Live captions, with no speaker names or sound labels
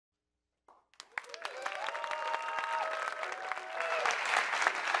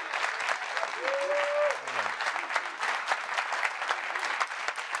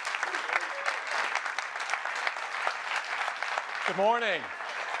Good morning.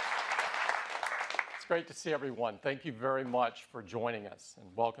 It's great to see everyone. Thank you very much for joining us, and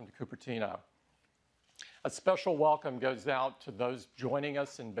welcome to Cupertino. A special welcome goes out to those joining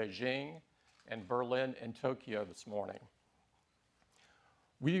us in Beijing and Berlin and Tokyo this morning.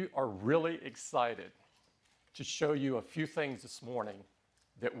 We are really excited to show you a few things this morning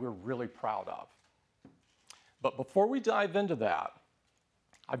that we're really proud of. But before we dive into that,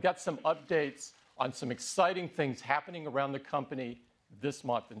 I've got some updates on some exciting things happening around the company this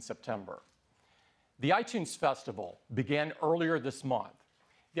month in September. The iTunes Festival began earlier this month.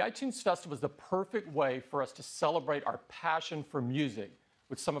 The iTunes Festival is the perfect way for us to celebrate our passion for music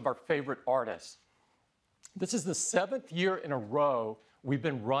with some of our favorite artists. This is the 7th year in a row we've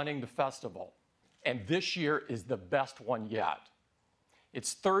been running the festival, and this year is the best one yet.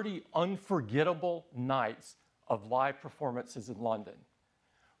 It's 30 unforgettable nights of live performances in London.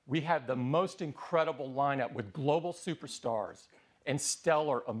 We have the most incredible lineup with global superstars and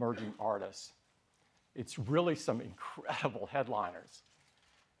stellar emerging artists. It's really some incredible headliners.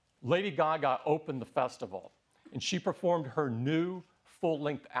 Lady Gaga opened the festival, and she performed her new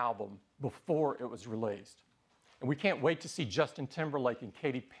full-length album before it was released. And we can't wait to see Justin Timberlake and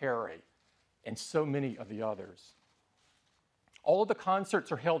Katy Perry and so many of the others. All of the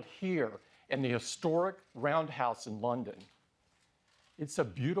concerts are held here in the historic Roundhouse in London. It's a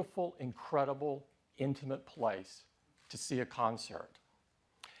beautiful, incredible, intimate place to see a concert.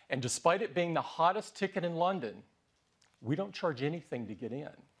 And despite it being the hottest ticket in London, we don't charge anything to get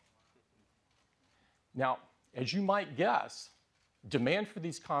in. Now, as you might guess, demand for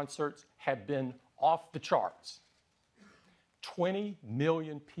these concerts have been off the charts. 20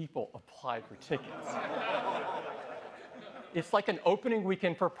 million people applied for tickets. It's like an opening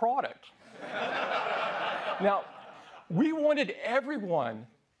weekend for a product. Now, we wanted everyone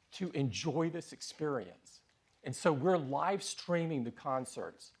to enjoy this experience. And so we're live streaming the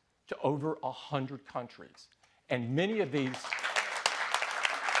concerts to over 100 countries. And many of the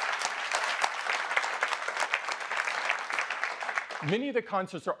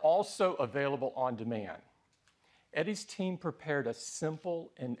concerts are also available on demand. Eddie's team prepared a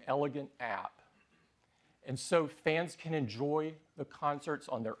simple and elegant app. And so fans can enjoy the concerts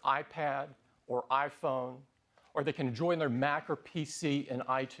on their iPad or iPhone, or they can enjoy it on their Mac or PC in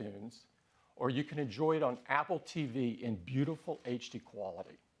iTunes, or you can enjoy it on Apple TV in beautiful HD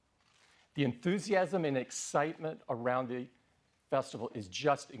quality. The enthusiasm and excitement around the festival is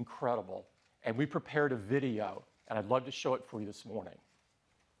just incredible, and we prepared a video, and I'd love to show it for you this morning.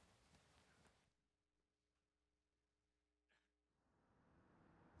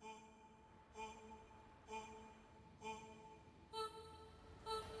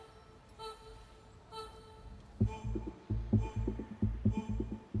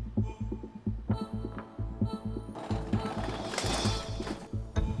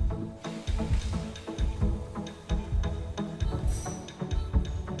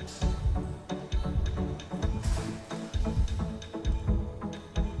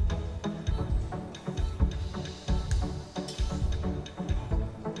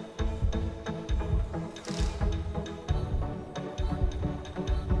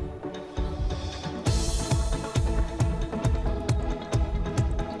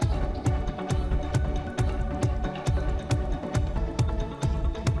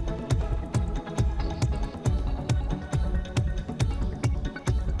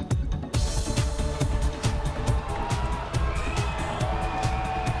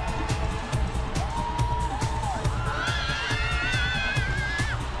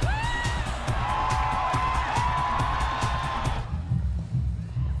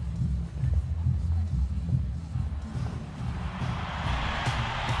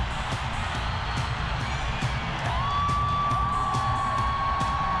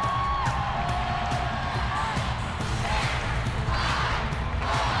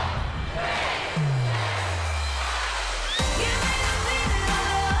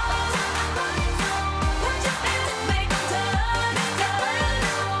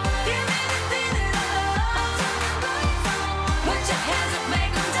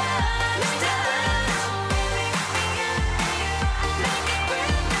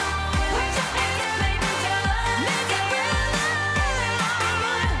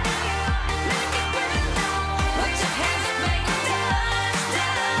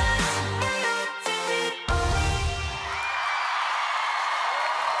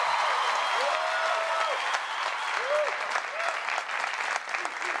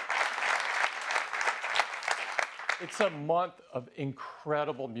 It's a month of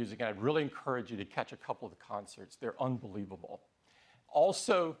incredible music, and I'd really encourage you to catch a couple of the concerts. They're unbelievable.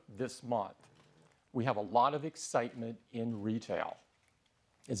 Also this month, we have a lot of excitement in retail.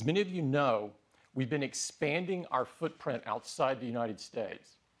 As many of you know, we've been expanding our footprint outside the United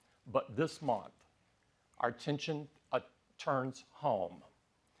States, but this month, our attention turns home.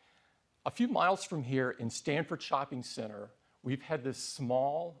 A few miles from here in Stanford Shopping Center, we've had this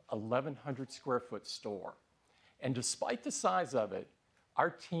small 1,100 square foot store. And despite the size of it, our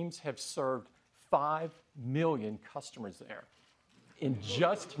teams have served 5 million customers there in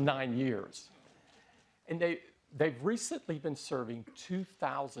just 9 years. And they've recently been serving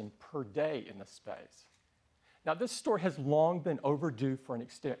 2,000 per day in this space. Now, this store has long been overdue for an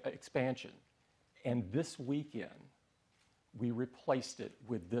expansion. And this weekend, we replaced it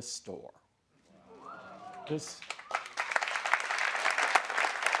with this store. This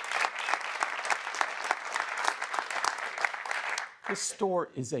store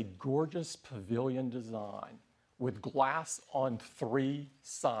is a gorgeous pavilion design with glass on 3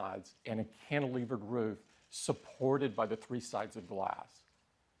 sides and a cantilevered roof supported by the 3 sides of glass.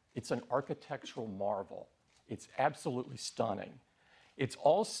 It's an architectural marvel. It's absolutely stunning. It's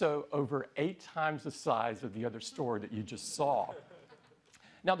also over 8 times the size of the other store that you just saw.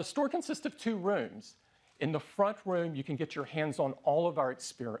 Now, the store consists of 2 rooms. In the front room, you can get your hands on all of our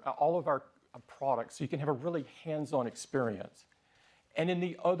products, so you can have a really hands-on experience. And in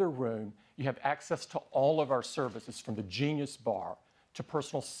the other room, you have access to all of our services, from the Genius Bar to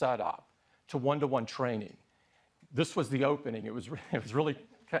personal setup to one-to-one training. This was the opening. It was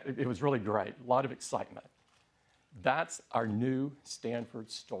really great. A lot of excitement. That's our new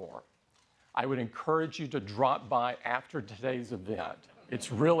Stanford store. I would encourage you to drop by after today's event.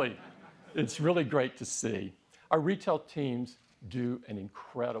 It's really great to see. Our retail teams do an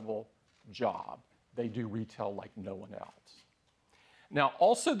incredible job. They do retail like no one else. Now,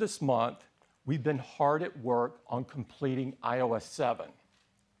 also this month, we've been hard at work on completing iOS 7.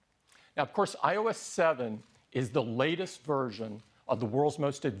 Now, of course, iOS 7 is the latest version of the world's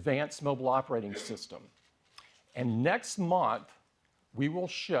most advanced mobile operating system. And next month, we will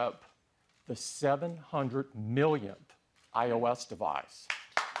ship the 700 millionth iOS device.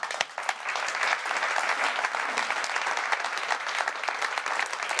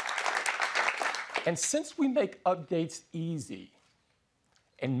 And since we make updates easy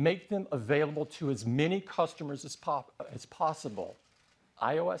and make them available to as many customers as possible,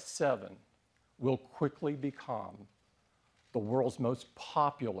 iOS 7 will quickly become the world's most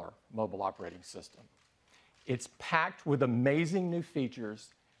popular mobile operating system. It's packed with amazing new features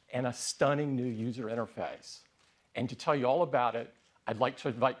and a stunning new user interface. And to tell you all about it, I'd like to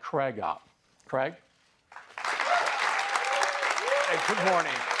invite Craig up. Craig? Hey, good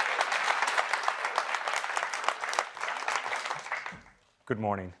morning. Good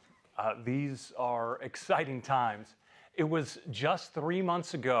morning. These are exciting times. It was just 3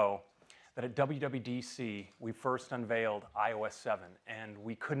 months ago that at WWDC we first unveiled iOS 7, and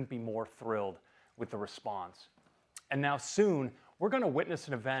we couldn't be more thrilled with the response. And now soon, we're going to witness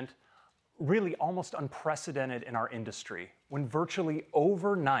an event really almost unprecedented in our industry, when virtually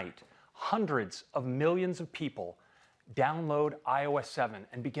overnight, hundreds of millions of people download iOS 7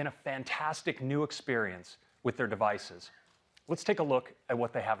 and begin a fantastic new experience with their devices. Let's take a look at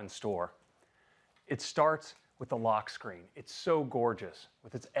what they have in store. It starts with the lock screen. It's so gorgeous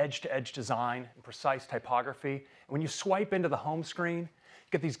with its edge-to-edge design and precise typography. And when you swipe into the home screen,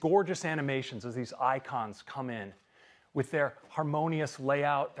 you get these gorgeous animations as these icons come in with their harmonious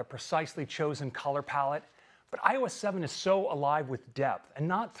layout, their precisely chosen color palette. But iOS 7 is so alive with depth, and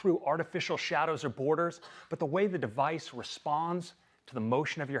not through artificial shadows or borders, but the way the device responds to the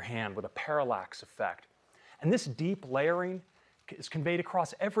motion of your hand with a parallax effect. And this deep layering is conveyed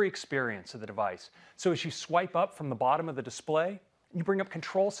across every experience of the device. So as you swipe up from the bottom of the display, and you bring up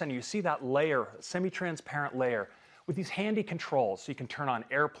Control Center, you see that layer, a semi-transparent layer, with these handy controls, so you can turn on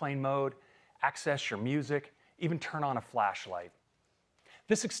airplane mode, access your music, even turn on a flashlight.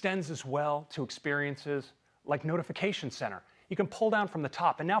 This extends as well to experiences like Notification Center. You can pull down from the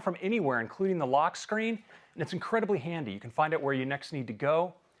top, and now from anywhere, including the lock screen, and it's incredibly handy. You can find out where you next need to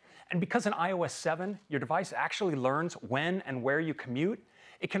go. And because in iOS 7, your device actually learns when and where you commute,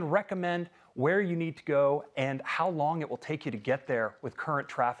 it can recommend where you need to go and how long it will take you to get there with current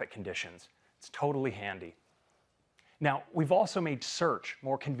traffic conditions. It's totally handy. Now, we've also made search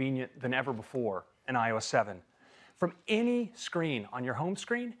more convenient than ever before in iOS 7. From any screen on your home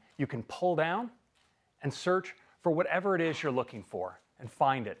screen, you can pull down and search for whatever it is you're looking for and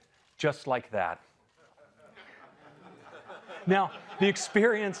find it just like that. Now, the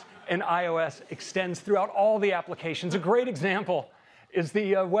experience in iOS extends throughout all the applications. A great example is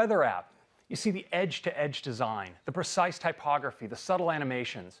the weather app. You see the edge-to-edge design, the precise typography, the subtle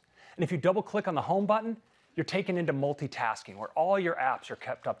animations. And if you double click on the home button, you're taken into multitasking where all your apps are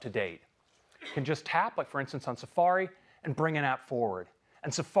kept up to date. You can just tap, like for instance on Safari, and bring an app forward.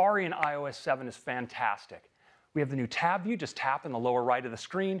 And Safari in iOS 7 is fantastic. We have the new tab view, just tap in the lower right of the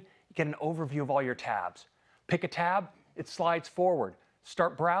screen, you get an overview of all your tabs. Pick a tab, it slides forward.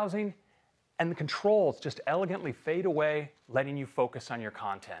 Start browsing, and the controls just elegantly fade away, letting you focus on your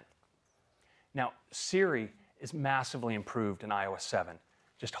content. Now, Siri is massively improved in iOS 7.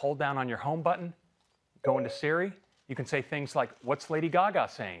 Just hold down on your home button, go into Siri, you can say things like, "What's Lady Gaga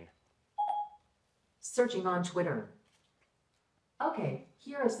saying?" Searching on Twitter. Okay,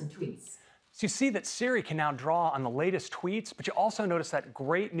 here are some tweets. So you see that Siri can now draw on the latest tweets, but you also notice that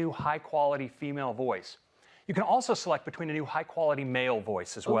great new high-quality female voice. You can also select between a new high-quality male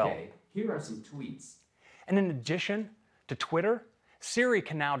voice as well. Okay, here are some tweets. And in addition to Twitter, Siri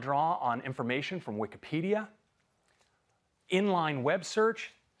can now draw on information from Wikipedia, inline web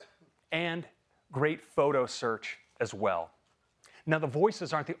search, and great photo search as well. Now, the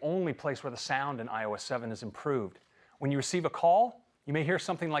voices aren't the only place where the sound in iOS 7 is improved. When you receive a call, you may hear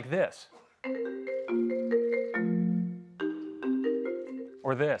something like this.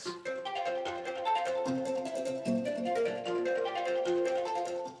 Or this.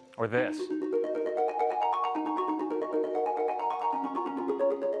 Or this.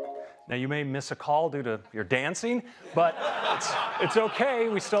 Now, you may miss a call due to your dancing, but it's okay.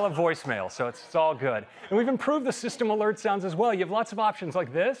 We still have voicemail, so it's all good. And we've improved the system alert sounds as well. You have lots of options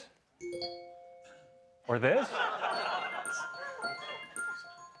like this, or this,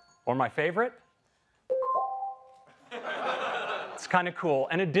 or my favorite. It's kind of cool.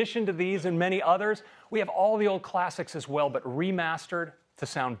 In addition to these and many others, we have all the old classics as well, but remastered to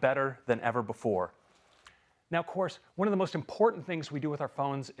sound better than ever before. Now, of course, one of the most important things we do with our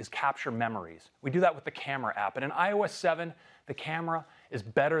phones is capture memories. We do that with the camera app. And in iOS 7, the camera is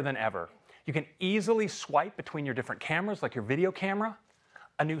better than ever. You can easily swipe between your different cameras, like your video camera,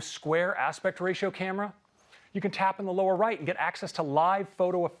 a new square aspect ratio camera. You can tap in the lower right and get access to live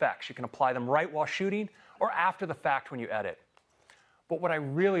photo effects. You can apply them right while shooting or after the fact when you edit. But what I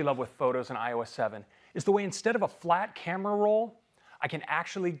really love with photos in iOS 7 is the way instead of a flat camera roll, I can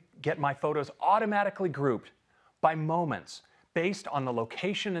actually get my photos automatically grouped by moments based on the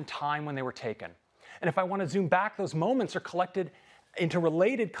location and time when they were taken. And if I want to zoom back, those moments are collected into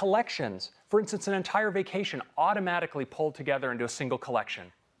related collections. For instance, an entire vacation automatically pulled together into a single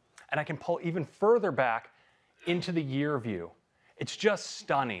collection. And I can pull even further back into the year view. It's just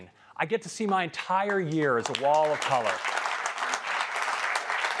stunning. I get to see my entire year as a wall of color.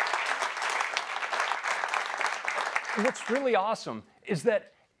 And what's really awesome is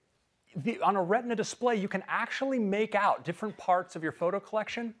that on a Retina display, you can actually make out different parts of your photo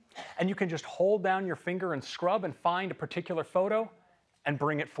collection, and you can just hold down your finger and scrub and find a particular photo and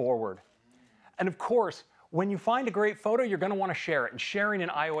bring it forward. And of course, when you find a great photo, you're going to want to share it. And sharing in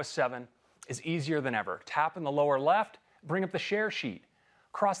iOS 7 is easier than ever. Tap in the lower left, bring up the share sheet.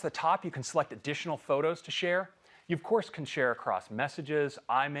 Across the top, you can select additional photos to share. You, of course, can share across messages,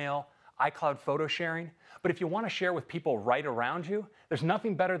 iMail, iCloud photo sharing. But if you want to share with people right around you, there's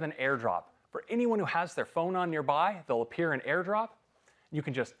nothing better than AirDrop. For anyone who has their phone on nearby, they'll appear in AirDrop. You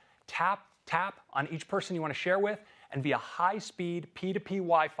can just tap on each person you want to share with, and via high-speed P2P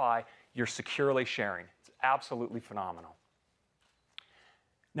Wi-Fi, you're securely sharing. It's absolutely phenomenal.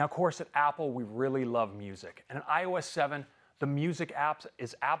 Now, of course, at Apple, we really love music. And in iOS 7, the music apps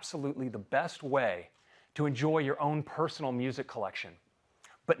is absolutely the best way to enjoy your own personal music collection.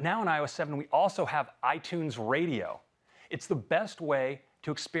 But now in iOS 7, we also have iTunes Radio. It's the best way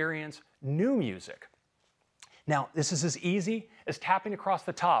to experience new music. Now, this is as easy as tapping across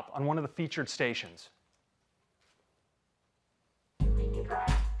the top on one of the featured stations.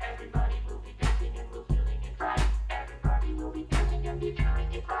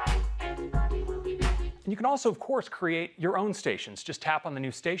 And you can also, of course, create your own stations. Just tap on the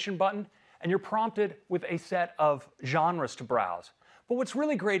new station button, and you're prompted with a set of genres to browse. But what's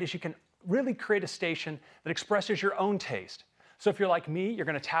really great is you can really create a station that expresses your own taste. So if you're like me, you're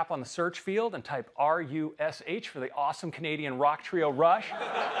going to tap on the search field and type RUSH for the awesome Canadian rock trio Rush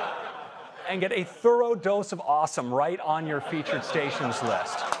and get a thorough dose of awesome right on your featured stations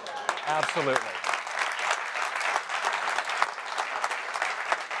list. Absolutely.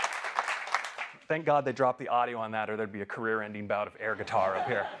 Thank God they dropped the audio on that, or there'd be a career-ending bout of air guitar up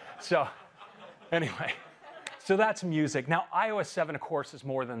here. So anyway. So that's music. Now, iOS 7, of course, is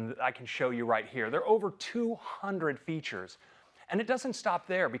more than I can show you right here. There are over 200 features. And it doesn't stop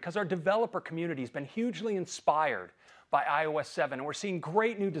there, because our developer community has been hugely inspired by iOS 7, and we're seeing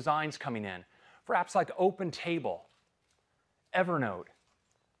great new designs coming in for apps like OpenTable, Evernote,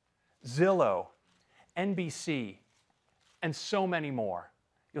 Zillow, NBC, and so many more.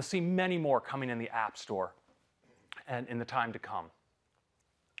 You'll see many more coming in the App Store and in the time to come.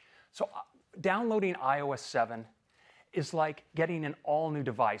 So downloading iOS 7 is like getting an all-new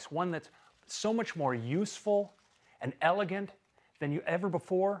device, one that's so much more useful and elegant than you ever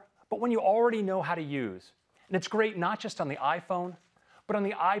before, but one you already know how to use. And it's great not just on the iPhone, but on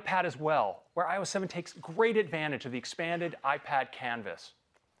the iPad as well, where iOS 7 takes great advantage of the expanded iPad canvas.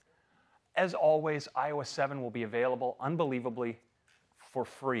 As always, iOS 7 will be available, unbelievably, for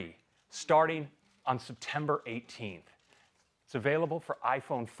free, starting on September 18th. It's available for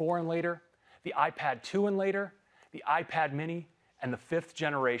iPhone 4 and later, the iPad 2 and later, the iPad mini, and the 5th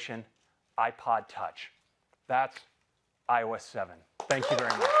generation iPod Touch. That's iOS 7. Thank you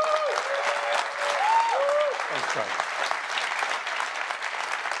very much. Thanks, Craig.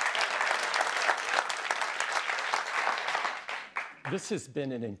 This has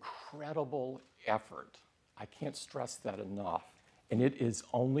been an incredible effort. I can't stress that enough. And it is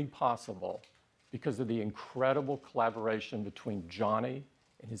only possible because of the incredible collaboration between Johnny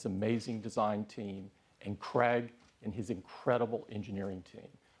and his amazing design team and Craig and his incredible engineering team.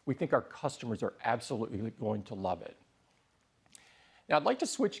 We think our customers are absolutely going to love it. Now, I'd like to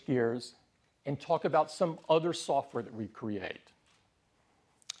switch gears and talk about some other software that we create.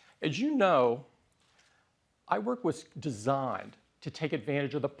 As you know, iWork was designed to take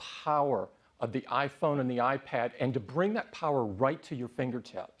advantage of the power of the iPhone and the iPad and to bring that power right to your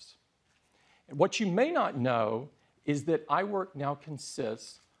fingertips. And what you may not know is that iWork now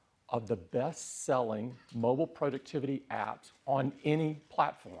consists of the best-selling mobile productivity apps on any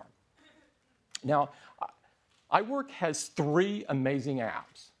platform. Now, iWork has 3 amazing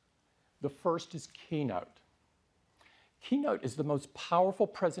apps. The first is Keynote. Keynote is the most powerful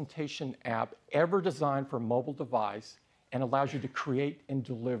presentation app ever designed for a mobile device and allows you to create and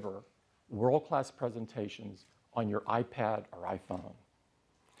deliver world-class presentations on your iPad or iPhone.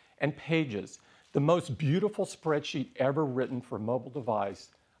 And Pages, the most beautiful spreadsheet ever written for a mobile device,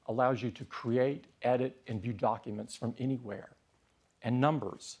 allows you to create, edit, and view documents from anywhere. And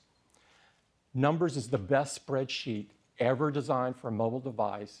Numbers. Numbers is the best spreadsheet ever designed for a mobile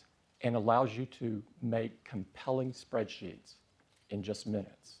device and allows you to make compelling spreadsheets in just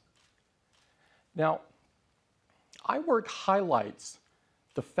minutes. Now, iWork highlights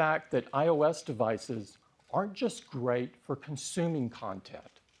the fact that iOS devices aren't just great for consuming content.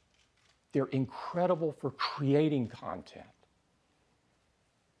 They're incredible for creating content.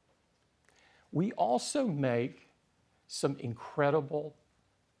 We also make some incredible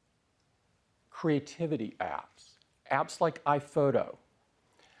creativity apps, apps like iPhoto.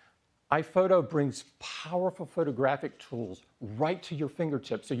 iPhoto brings powerful photographic tools right to your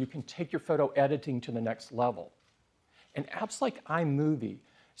fingertips so you can take your photo editing to the next level. And apps like iMovie,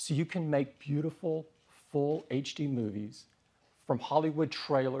 so you can make beautiful, full HD movies from Hollywood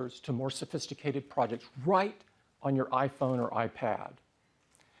trailers to more sophisticated projects right on your iPhone or iPad.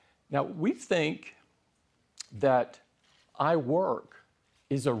 Now, we think that iWork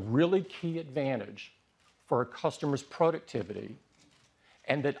is a really key advantage for a customer's productivity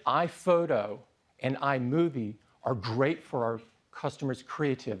and that iPhoto and iMovie are great for our customers'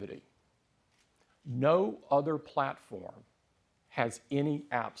 creativity. No other platform has any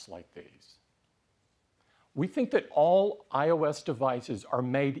apps like these. We think that all iOS devices are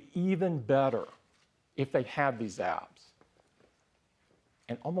made even better if they have these apps.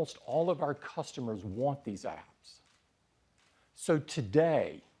 And almost all of our customers want these apps. So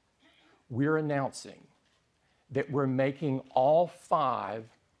today, we're announcing that we're making all 5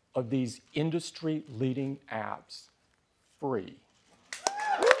 of these industry-leading apps free.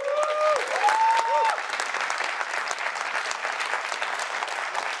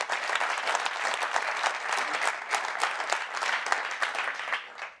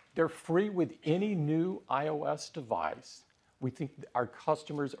 They're free with any new iOS device. We think our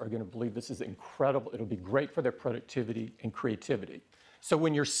customers are going to believe this is incredible. It'll be great for their productivity and creativity. So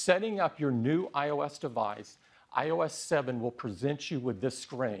when you're setting up your new iOS device, iOS 7 will present you with this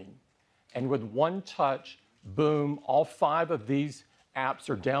screen. And with one touch, boom, all 5 of these apps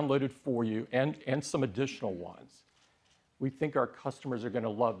are downloaded for you and some additional ones. We think our customers are going to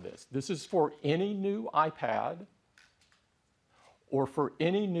love this. This is for any new iPad or for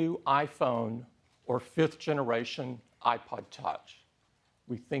any new iPhone or 5th generation iPod Touch.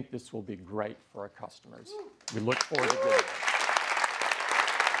 We think this will be great for our customers. We look forward to getting it.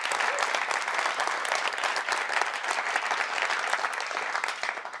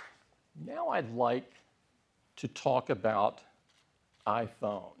 Now I'd like to talk about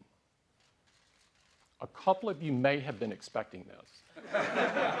iPhone. A couple of you may have been expecting this.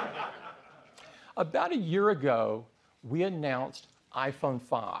 About a year ago, we announced iPhone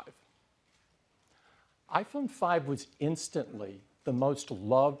 5. iPhone 5 was instantly the most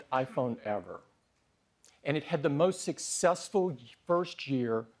loved iPhone ever, and it had the most successful first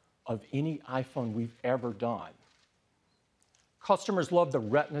year of any iPhone we've ever done. Customers loved the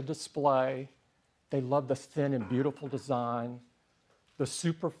Retina display, they loved the thin and beautiful design, the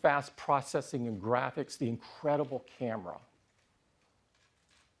super fast processing and graphics, the incredible camera.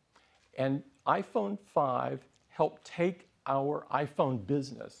 And iPhone 5 helped take our iPhone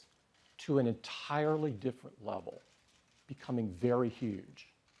business to an entirely different level, becoming very huge.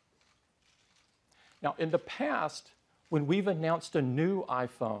 Now, in the past, when we've announced a new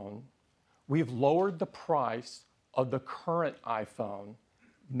iPhone, we've lowered the price of the current iPhone,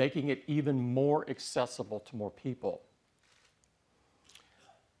 making it even more accessible to more people.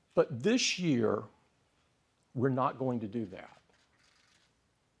 But this year, we're not going to do that.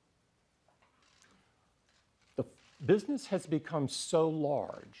 The business has become so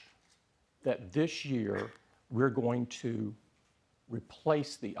large that this year we're going to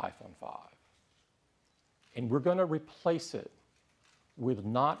replace the iPhone 5. And we're going to replace it with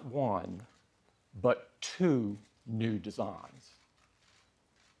not one, but two new designs.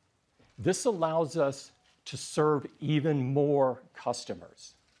 This allows us to serve even more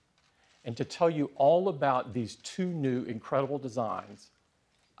customers. And to tell you all about these two new incredible designs,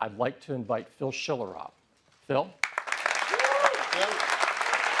 I'd like to invite Phil Schiller up. Phil?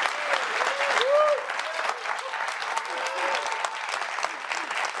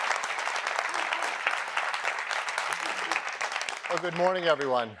 Well, good morning,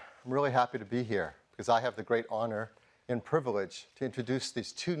 everyone. I'm really happy to be here because I have the great honor and privilege to introduce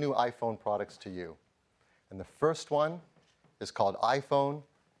these two new iPhone products to you. And the first one is called iPhone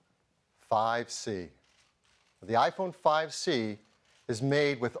 5C. The iPhone 5C is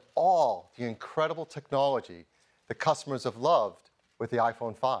made with all the incredible technology that customers have loved with the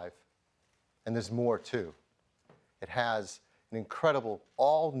iPhone 5. And there's more too. It has an incredible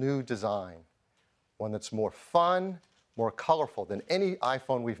all-new design, one that's more fun, more colorful than any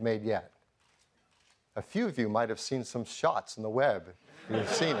iPhone we've made yet. A few of you might have seen some shots on the web. You've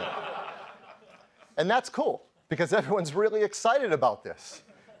seen it. And that's cool, because everyone's really excited about this.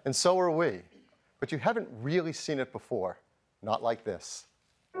 And so are we. But you haven't really seen it before. Not like this.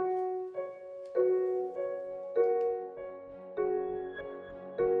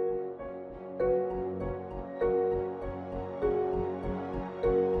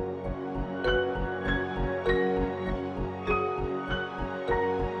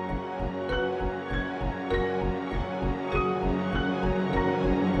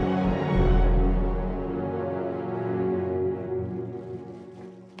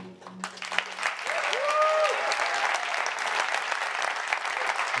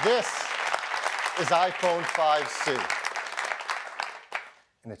 This is iPhone 5C.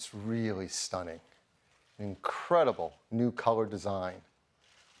 And it's really stunning. An incredible new color design.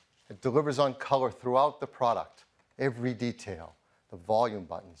 It delivers on color throughout the product, every detail, the volume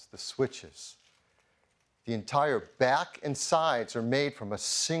buttons, the switches. The entire back and sides are made from a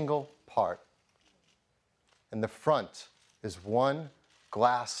single part. And the front is one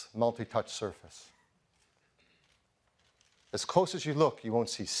glass multi-touch surface. As close as you look, you won't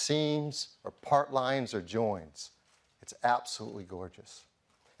see seams or part lines or joins. It's absolutely gorgeous.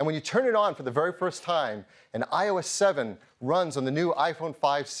 And when you turn it on for the very first time and iOS 7 runs on the new iPhone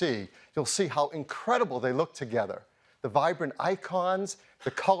 5C, you'll see how incredible they look together. The vibrant icons,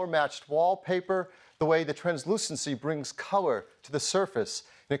 the color-matched wallpaper, the way the translucency brings color to the surface,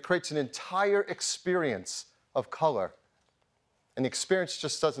 and it creates an entire experience of color. And the experience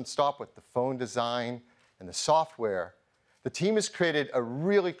just doesn't stop with the phone design and the software. The team has created a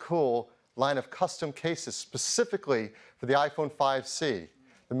really cool line of custom cases specifically for the iPhone 5C.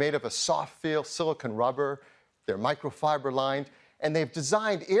 They're made of a soft feel silicone rubber, they're microfiber lined, and they've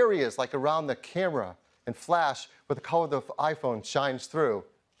designed areas like around the camera and flash where the color of the iPhone shines through.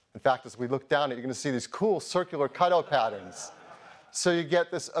 In fact, as we look down, you're going to see these cool circular cutout patterns. So you get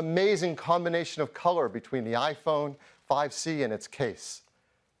this amazing combination of color between the iPhone 5C and its case.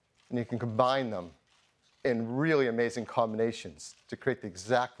 And you can combine them in really amazing combinations to create the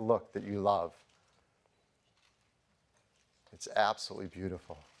exact look that you love. It's absolutely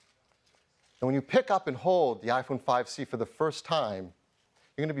beautiful. And when you pick up and hold the iPhone 5C for the first time,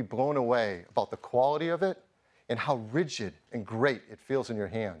 you're going to be blown away about the quality of it and how rigid and great it feels in your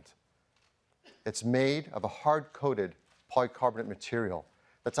hand. It's made of a hard-coated polycarbonate material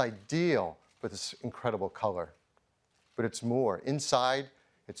that's ideal for this incredible color. But it's more. Inside,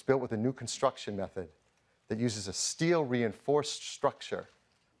 it's built with a new construction method that uses a steel reinforced structure.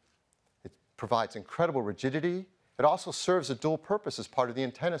 It provides incredible rigidity. It also serves a dual purpose as part of the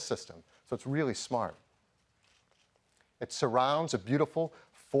antenna system, so it's really smart. It surrounds a beautiful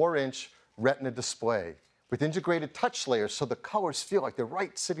 4-inch Retina display with integrated touch layers so the colors feel like they're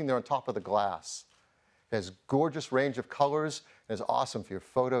right sitting there on top of the glass. It has gorgeous range of colors and is awesome for your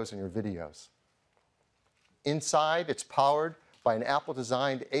photos and your videos. Inside, it's powered by an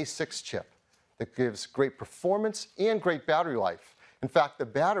Apple-designed A6 chip that gives great performance and great battery life. In fact, the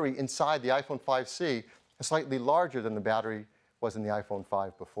battery inside the iPhone 5C is slightly larger than the battery was in the iPhone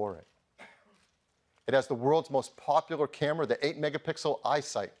 5 before it. It has the world's most popular camera, the 8-megapixel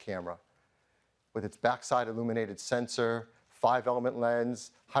iSight camera, with its backside illuminated sensor, 5-element lens,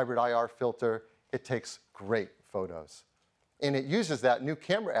 hybrid IR filter. It takes great photos. And it uses that new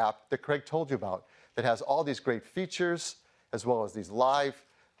camera app that Craig told you about that has all these great features, as well as these live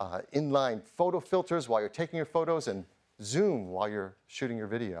inline photo filters while you're taking your photos and zoom while you're shooting your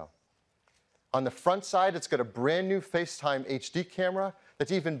video. On the front side, it's got a brand new FaceTime HD camera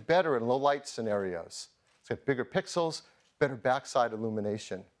that's even better in low light scenarios. It's got bigger pixels, better backside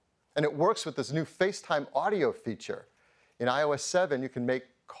illumination. And it works with this new FaceTime audio feature. In iOS 7, you can make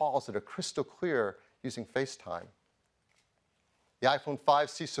calls that are crystal clear using FaceTime. The iPhone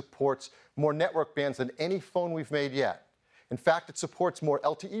 5C supports more network bands than any phone we've made yet. In fact, it supports more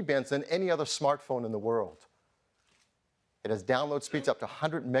LTE bands than any other smartphone in the world. It has download speeds up to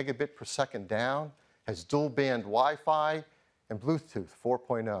 100 megabit per second down, has dual band Wi-Fi, and Bluetooth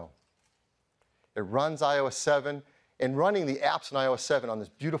 4.0. It runs iOS 7, and running the apps in iOS 7 on this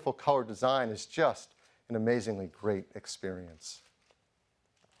beautiful color design is just an amazingly great experience.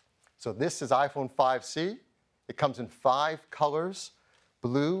 So this is iPhone 5C. It comes in 5 colors: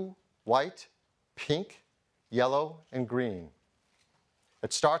 blue, white, pink, yellow, and green.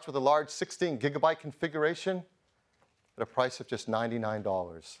 It starts with a large 16 gigabyte configuration at a price of just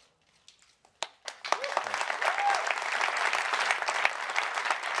 $99.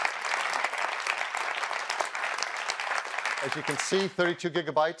 As you can see, 32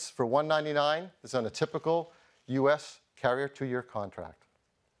 gigabytes for $199 is on a typical US carrier 2-year contract.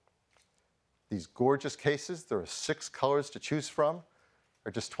 These gorgeous cases, there are 6 colors to choose from,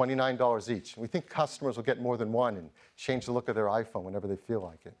 are just $29 each. We think customers will get more than one and change the look of their iPhone whenever they feel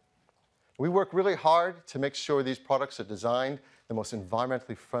like it. We work really hard to make sure these products are designed in the most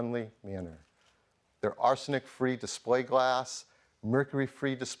environmentally friendly manner. They're arsenic-free display glass,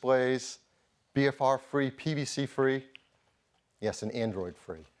 mercury-free displays, BFR-free, PVC-free, yes, and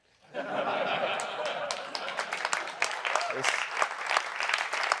Android-free.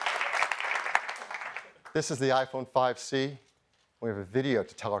 This is the iPhone 5C. We have a video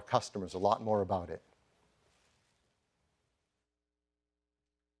to tell our customers a lot more about it.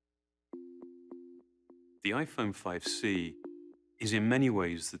 The iPhone 5C is in many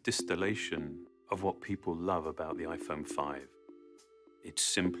ways the distillation of what people love about the iPhone 5. It's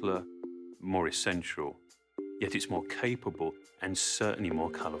simpler, more essential, yet it's more capable and certainly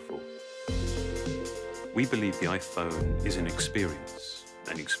more colorful. We believe the iPhone is an experience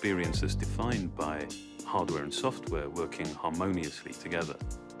that's defined by hardware and software working harmoniously together.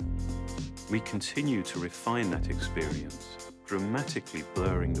 We continue to refine that experience, dramatically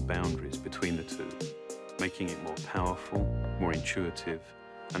blurring the boundaries between the two, making it more powerful, more intuitive,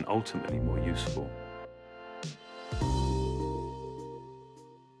 and ultimately more useful.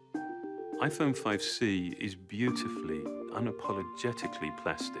 iPhone 5C is beautifully, unapologetically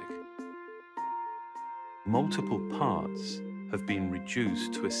plastic. Multiple parts have been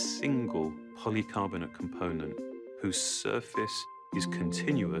reduced to a single polycarbonate component whose surface is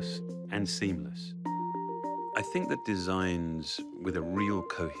continuous and seamless. I think that designs with a real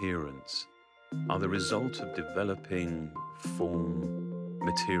coherence are the result of developing form,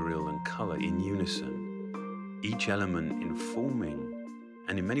 material, and color in unison, each element informing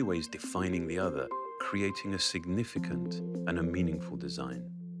and in many ways defining the other, creating a significant and a meaningful design.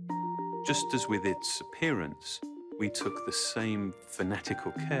 Just as with its appearance, we took the same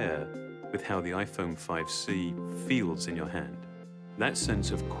fanatical care with how the iPhone 5C feels in your hand. That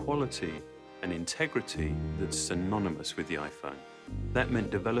sense of quality and integrity that's synonymous with the iPhone. That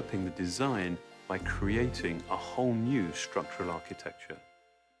meant developing the design by creating a whole new structural architecture.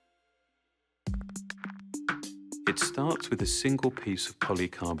 It starts with a single piece of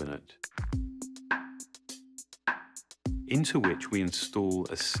polycarbonate, into which we install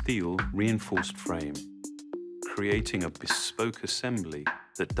a steel reinforced frame, creating a bespoke assembly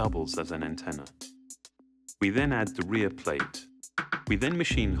that doubles as an antenna. We then add the rear plate. We then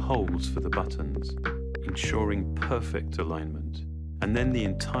machine holes for the buttons, ensuring perfect alignment, and then the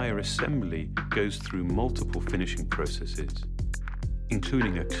entire assembly goes through multiple finishing processes,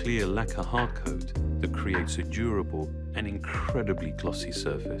 including a clear lacquer hardcoat that creates a durable and incredibly glossy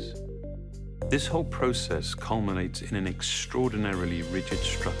surface. This whole process culminates in an extraordinarily rigid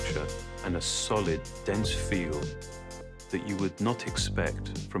structure and a solid, dense feel that you would not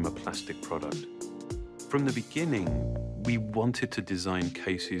expect from a plastic product. From the beginning, we wanted to design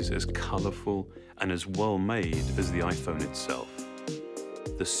cases as colorful and as well made as the iPhone itself.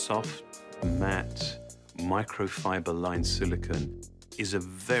 The soft, matte, microfiber-lined silicone is a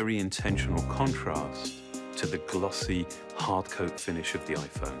very intentional contrast to the glossy, hardcoat finish of the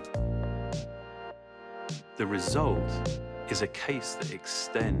iPhone. The result is a case that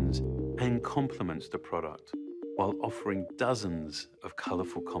extends and complements the product while offering dozens of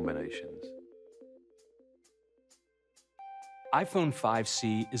colorful combinations. iPhone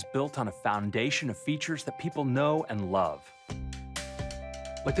 5C is built on a foundation of features that people know and love.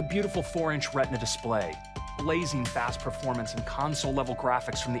 Like the beautiful 4-inch Retina display, blazing fast performance and console-level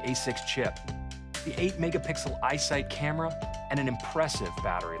graphics from the A6 chip, the 8-megapixel iSight camera, and an impressive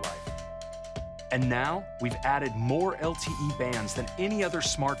battery life. And now, we've added more LTE bands than any other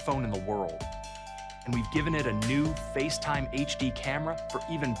smartphone in the world. And we've given it a new FaceTime HD camera for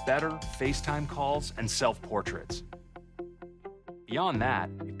even better FaceTime calls and self-portraits. Beyond that,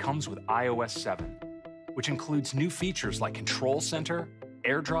 it comes with iOS 7, which includes new features like Control Center,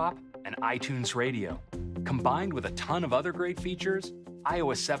 AirDrop, and iTunes Radio. Combined with a ton of other great features,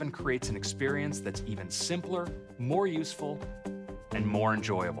 iOS 7 creates an experience that's even simpler, more useful, and more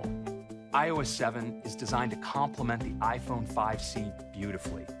enjoyable. iOS 7 is designed to complement the iPhone 5C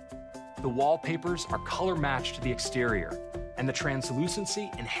beautifully. The wallpapers are color-matched to the exterior, and the translucency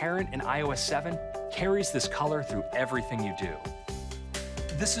inherent in iOS 7 carries this color through everything you do.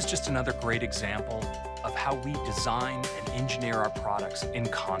 This is just another great example of how we design and engineer our products in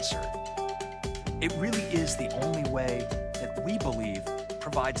concert. It really is the only way that we believe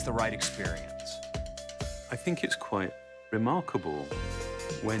provides the right experience. I think it's quite remarkable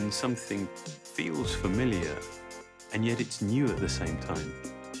when something feels familiar and yet it's new at the same time.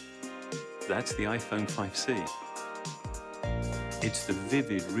 That's the iPhone 5C. It's the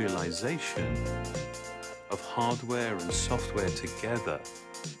vivid realization of hardware and software together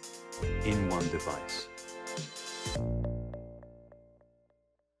in one device.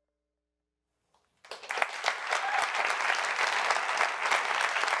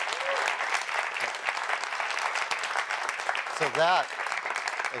 So that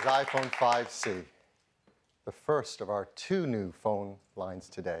is iPhone 5C, the first of our 2 new phone lines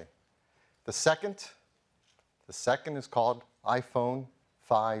today. The second is called iPhone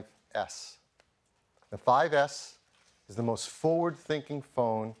 5S. The 5S is the most forward-thinking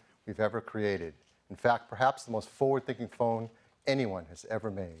phone we've ever created. In fact, perhaps the most forward-thinking phone anyone has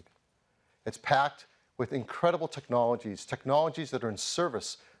ever made. It's packed with incredible technologies that are in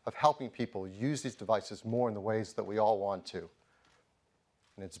service of helping people use these devices more in the ways that we all want to.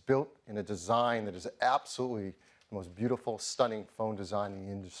 And it's built in a design that is absolutely the most beautiful, stunning phone design in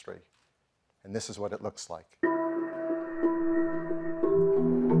the industry. And this is what it looks like.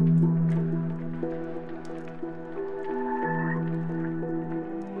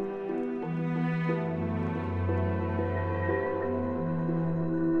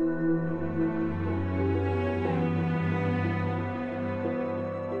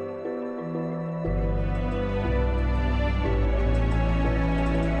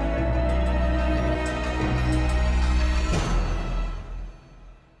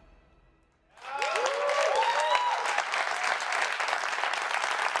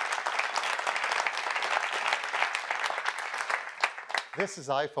 This is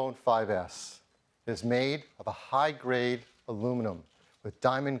iPhone 5S. It is made of a high-grade aluminum with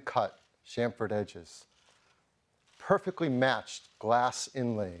diamond-cut chamfered edges, perfectly matched glass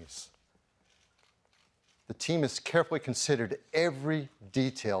inlays. The team has carefully considered every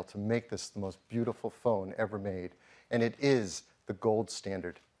detail to make this the most beautiful phone ever made, and it is the gold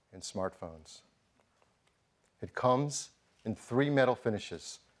standard in smartphones. It comes in 3 metal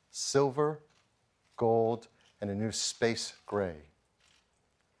finishes: silver, gold, and a new space gray.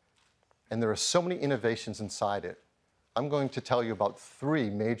 And there are so many innovations inside it. I'm going to tell you about 3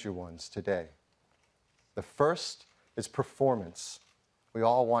 major ones today. The first is performance. We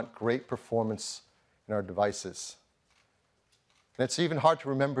all want great performance in our devices. And it's even hard to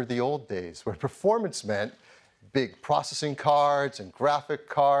remember the old days where performance meant big processing cards and graphic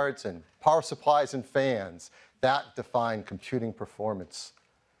cards and power supplies and fans. That defined computing performance.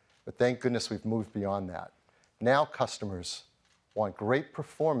 But thank goodness we've moved beyond that. Now customers want great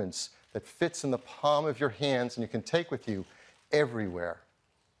performance that fits in the palm of your hands and you can take with you everywhere.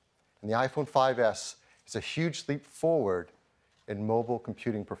 And the iPhone 5S is a huge leap forward in mobile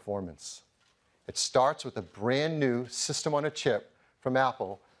computing performance. It starts with a brand new system on a chip from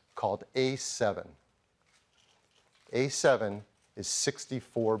Apple called A7. A7 is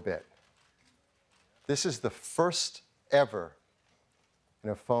 64-bit. This is the first ever in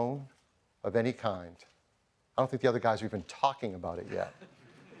a phone of any kind. I don't think the other guys are even talking about it yet.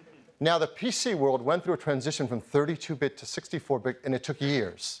 Now, the PC world went through a transition from 32-bit to 64-bit, and it took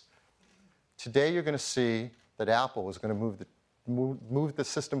years. Today, you're going to see that Apple is going to move the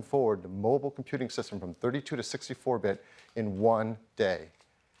system forward, the mobile computing system, from 32 to 64-bit in one day.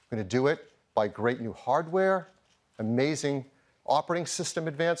 We're going to do it by great new hardware, amazing operating system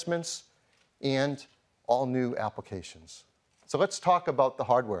advancements, and all new applications. So let's talk about the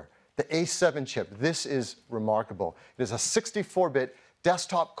hardware. The A7 chip, this is remarkable. It is a 64-bit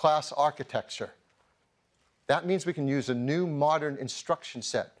desktop class architecture. That means we can use a new modern instruction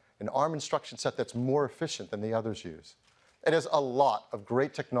set, an ARM instruction set that's more efficient than the others use. It has a lot of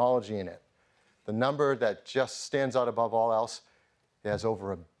great technology in it. The number that just stands out above all else, it has over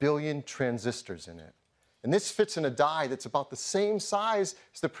 1 billion transistors in it. And this fits in a die that's about the same size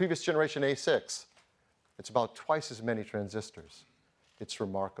as the previous generation A6. It's about twice as many transistors. It's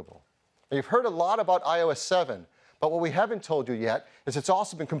remarkable. Now, you've heard a lot about iOS 7, but what we haven't told you yet is it's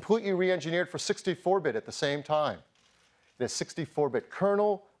also been completely re-engineered for 64-bit at the same time. It has 64-bit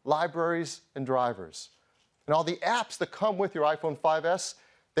kernel, libraries, and drivers. And all the apps that come with your iPhone 5S,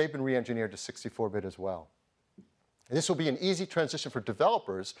 they've been re-engineered to 64-bit as well. And this will be an easy transition for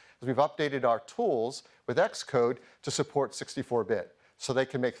developers as we've updated our tools with Xcode to support 64-bit, so they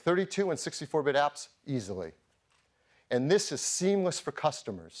can make 32 and 64-bit apps easily. And this is seamless for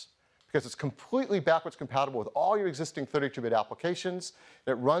customers because it's completely backwards compatible with all your existing 32-bit applications.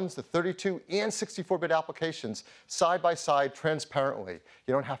 It runs the 32 and 64-bit applications side by side transparently.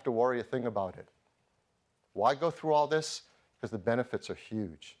 You don't have to worry a thing about it. Why go through all this? Because the benefits are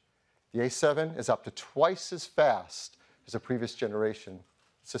huge. The A7 is up to twice as fast as a previous generation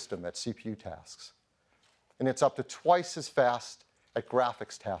system at CPU tasks. And it's up to twice as fast at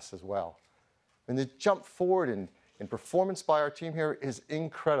graphics tasks as well. And the jump forward in performance by our team here is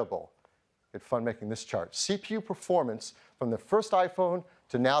incredible. It's fun making this chart. CPU performance from the first iPhone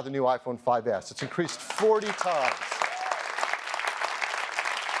to now the new iPhone 5S. It's increased 40 times.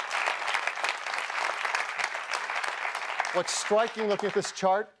 What's striking looking at this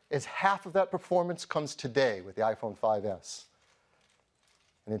chart is half of that performance comes today with the iPhone 5S.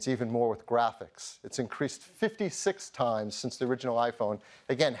 And it's even more with graphics. It's increased 56 times since the original iPhone.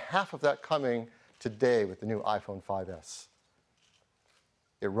 Again, half of that coming today with the new iPhone 5S.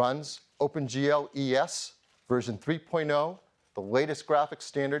 It runs OpenGL ES version 3.0, the latest graphics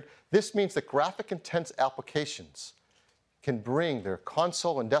standard. This means that graphic-intense applications can bring their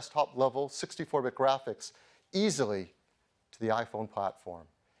console and desktop level 64-bit graphics easily to the iPhone platform.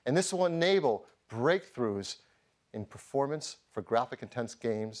 And this will enable breakthroughs in performance for graphic-intense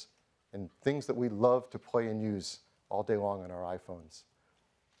games and things that we love to play and use all day long on our iPhones.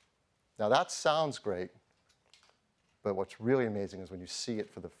 Now that sounds great, but what's really amazing is when you see it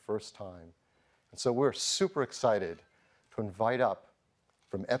for the first time. And so we're super excited to invite up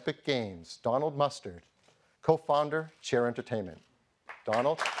from Epic Games, Donald Mustard, co-founder, Chair Entertainment.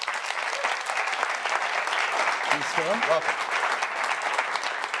 Donald? Thanks, Phil. Welcome.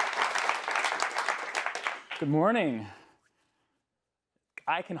 Good morning.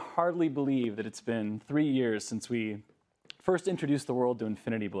 I can hardly believe that it's been 3 years since we first introduced the world to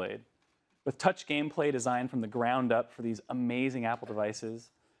Infinity Blade. With touch gameplay designed from the ground up for these amazing Apple devices,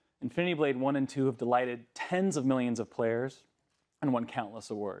 Infinity Blade 1 and 2 have delighted tens of millions of players and won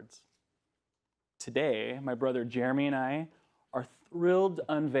countless awards. Today, my brother Jeremy and I are thrilled to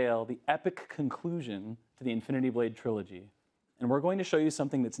unveil the epic conclusion to the Infinity Blade trilogy. And we're going to show you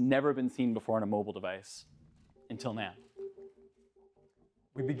something that's never been seen before on a mobile device, until now.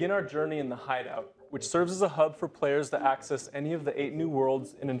 We begin our journey in the Hideout, which serves as a hub for players to access any of the 8 new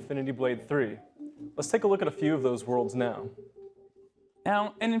worlds in Infinity Blade 3. Let's take a look at a few of those worlds now.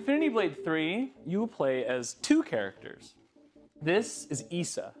 Now, in Infinity Blade 3, you will play as 2 characters. This is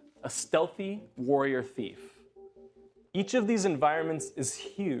Issa, a stealthy warrior thief. Each of these environments is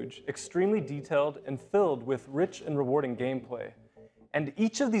huge, extremely detailed, and filled with rich and rewarding gameplay. And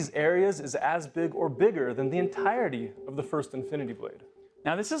each of these areas is as big or bigger than the entirety of the first Infinity Blade.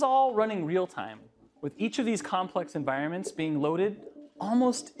 Now, this is all running real time, with each of these complex environments being loaded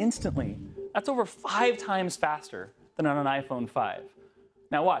almost instantly. That's over 5 times faster than on an iPhone 5.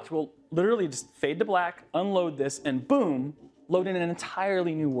 Now watch, we'll literally just fade to black, unload this, and boom, load in an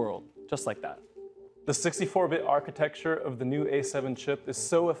entirely new world, just like that. The 64-bit architecture of the new A7 chip is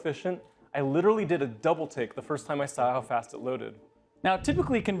so efficient, I literally did a double take the first time I saw how fast it loaded. Now,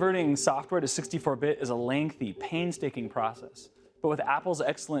 typically converting software to 64-bit is a lengthy, painstaking process. But with Apple's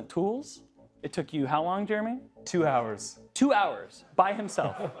excellent tools, it took you how long, Jeremy? 2 hours. 2 hours by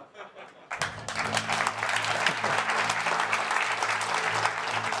himself.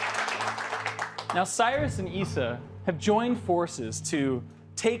 Now, Cyrus and Issa have joined forces to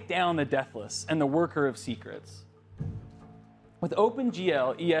take down the Deathless and the Worker of Secrets. With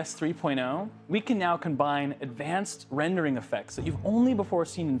OpenGL ES 3.0, we can now combine advanced rendering effects that you've only before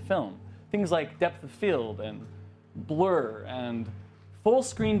seen in film. Things like depth of field and blur and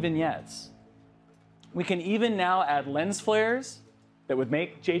full-screen vignettes. We can even now add lens flares that would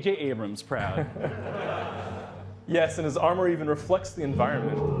make J.J. Abrams proud. Yes, and his armor even reflects the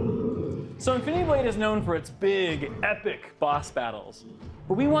environment. So Infinity Blade is known for its big, epic boss battles.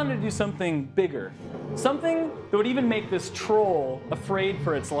 But we wanted to do something bigger. Something that would even make this troll afraid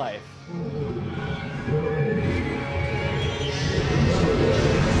for its life.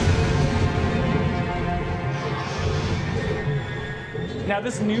 Now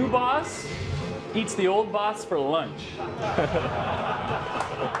this new boss eats the old boss for lunch.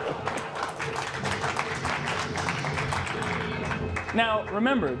 Now,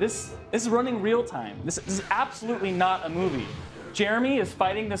 remember, this is running real time. This is absolutely not a movie. Jeremy is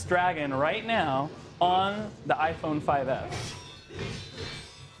fighting this dragon right now on the iPhone 5S.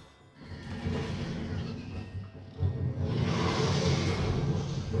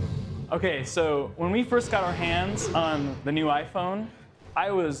 Okay, so when we first got our hands on the new iPhone,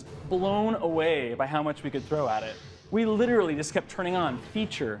 I was blown away by how much we could throw at it. We literally just kept turning on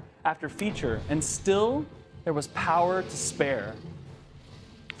feature after feature, and still there was power to spare.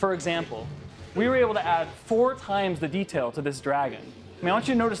 For example, we were able to add 4 times the detail to this dragon. I mean, I want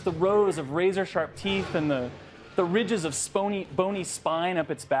you to notice the rows of razor-sharp teeth and the ridges of bony spine up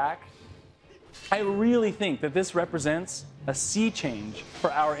its back. I really think that this represents a sea change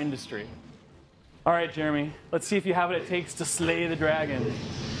for our industry. All right, Jeremy, let's see if you have what it takes to slay the dragon.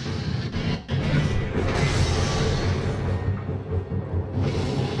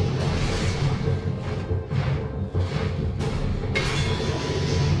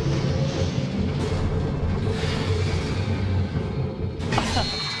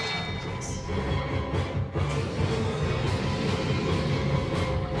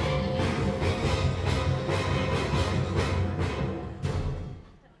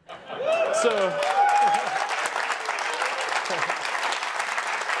 So,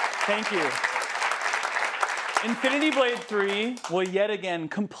 thank you. Infinity Blade 3 will yet again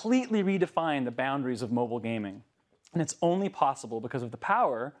completely redefine the boundaries of mobile gaming. And it's only possible because of the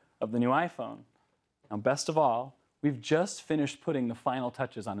power of the new iPhone. Now, best of all, we've just finished putting the final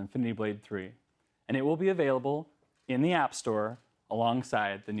touches on Infinity Blade 3. And it will be available in the App Store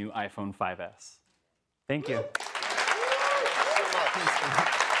alongside the new iPhone 5S. Thank you.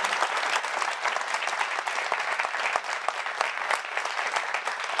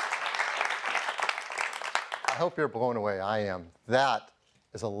 I hope you're blown away. I am. That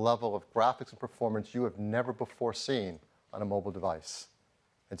is a level of graphics and performance you have never before seen on a mobile device.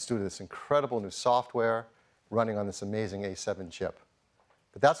 It's due to this incredible new software running on this amazing A7 chip.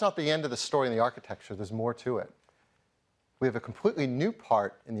 But that's not the end of the story in the architecture. There's more to it. We have a completely new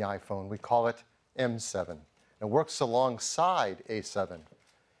part in the iPhone. We call it M7. And it works alongside A7.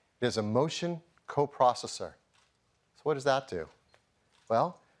 It is a motion coprocessor. So what does that do?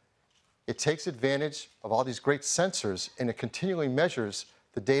 Well, it takes advantage of all these great sensors, and it continually measures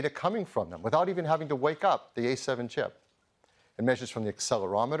the data coming from them without even having to wake up the A7 chip. It measures from the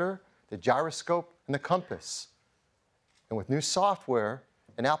accelerometer, the gyroscope, and the compass. And with new software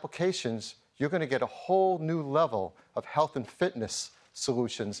and applications, you're going to get a whole new level of health and fitness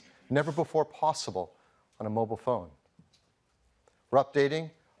solutions never before possible on a mobile phone. We're updating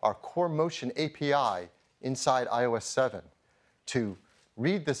our Core Motion API inside iOS 7 to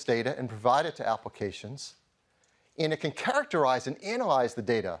read this data and provide it to applications. And it can characterize and analyze the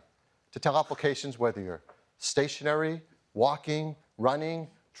data to tell applications whether you're stationary, walking, running,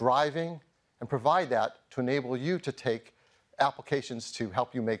 driving, and provide that to enable you to take applications to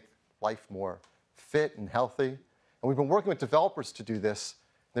help you make life more fit and healthy. And we've been working with developers to do this.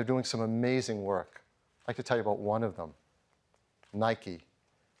 They're doing some amazing work. I'd like to tell you about one of them, Nike.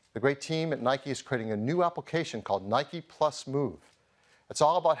 The great team at Nike is creating a new application called Nike Plus Move. It's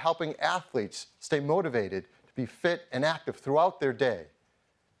all about helping athletes stay motivated to be fit and active throughout their day.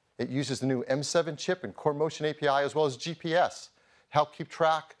 It uses the new M7 chip and Core Motion API as well as GPS to help keep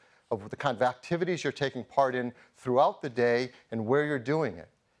track of the kind of activities you're taking part in throughout the day and where you're doing it.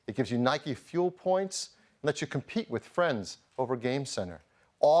 It gives you Nike fuel points and lets you compete with friends over Game Center,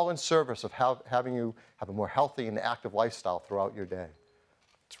 all in service of having you have a more healthy and active lifestyle throughout your day.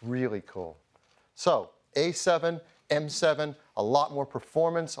 It's really cool. So A7, M7, a lot more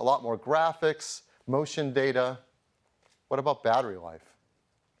performance, a lot more graphics, motion data. What about battery life?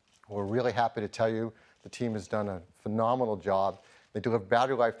 We're really happy to tell you the team has done a phenomenal job. They deliver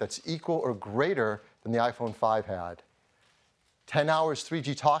battery life that's equal or greater than the iPhone 5 had. 10 hours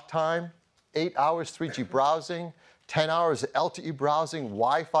 3G talk time, 8 hours 3G browsing, 10 hours LTE browsing,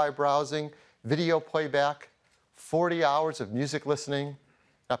 Wi-Fi browsing, video playback, 40 hours of music listening,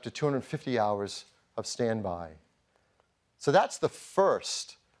 up to 250 hours of standby. So that's the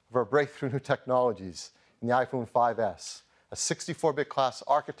first of our breakthrough new technologies in the iPhone 5S, a 64-bit class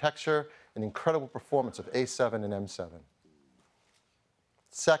architecture and incredible performance of A7 and M7.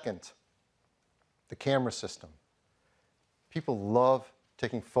 Second, the camera system. People love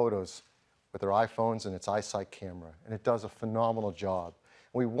taking photos with their iPhones and its iSight camera, and it does a phenomenal job.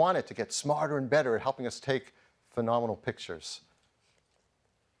 And we want it to get smarter and better at helping us take phenomenal pictures.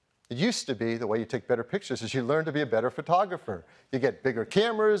 It used to be the way you take better pictures is you learn to be a better photographer. You get bigger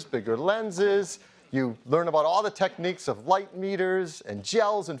cameras, bigger lenses, you learn about all the techniques of light meters and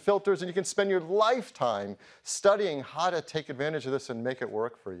gels and filters, and you can spend your lifetime studying how to take advantage of this and make it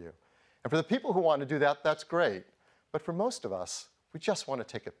work for you. And for the people who want to do that, that's great. But for most of us, we just want to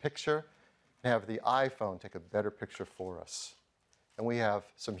take a picture and have the iPhone take a better picture for us. And we have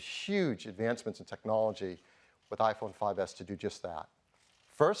some huge advancements in technology with iPhone 5S to do just that.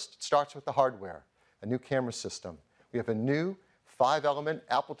 First, it starts with the hardware, a new camera system. We have a new 5-element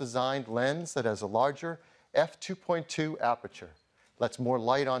Apple-designed lens that has a larger f2.2 aperture, lets more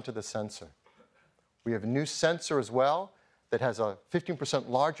light onto the sensor. We have a new sensor as well that has a 15%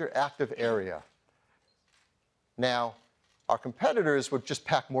 larger active area. Now, our competitors would just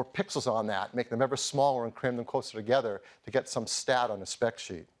pack more pixels on that, make them ever smaller and cram them closer together to get some stat on a spec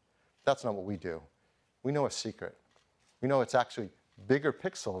sheet. That's not what we do. We know a secret. We know it's actually bigger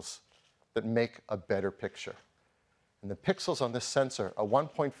pixels that make a better picture. And the pixels on this sensor are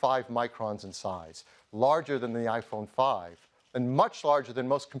 1.5 microns in size, larger than the iPhone 5, and much larger than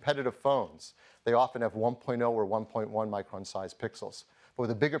most competitive phones. They often have 1.0 or 1.1 micron size pixels. But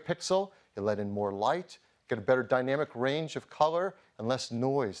with a bigger pixel, you let in more light, get a better dynamic range of color, and less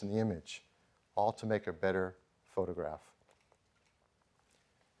noise in the image, all to make a better photograph.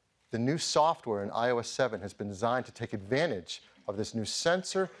 The new software in iOS 7 has been designed to take advantage of this new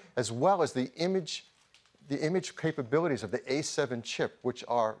sensor, as well as the image capabilities of the A7 chip, which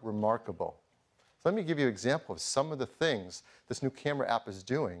are remarkable. So let me give you an example of some of the things this new camera app is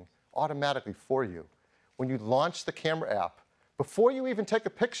doing automatically for you. When you launch the camera app, before you even take a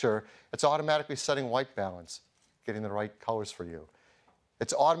picture, it's automatically setting white balance, getting the right colors for you.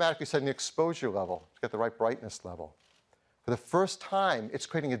 It's automatically setting the exposure level to get the right brightness level. For the first time, it's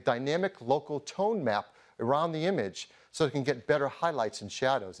creating a dynamic local tone map around the image so it can get better highlights and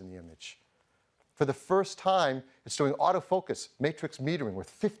shadows in the image. For the first time, it's doing autofocus, matrix metering with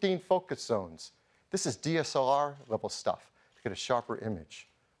 15 focus zones. This is DSLR level stuff to get a sharper image.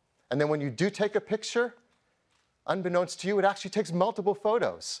 And then when you do take a picture, unbeknownst to you, it actually takes multiple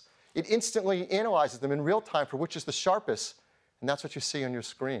photos. It instantly analyzes them in real time for which is the sharpest, and that's what you see on your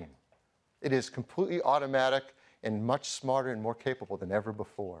screen. It is completely automatic and much smarter and more capable than ever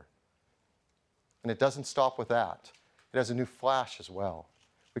before. And it doesn't stop with that. It has a new flash as well.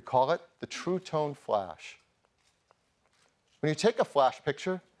 We call it the True Tone Flash. When you take a flash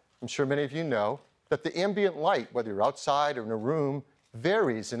picture, I'm sure many of you know that the ambient light, whether you're outside or in a room,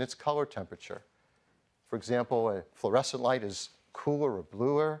 varies in its color temperature. For example, a fluorescent light is cooler or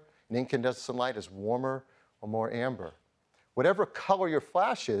bluer, an incandescent light is warmer or more amber. Whatever color your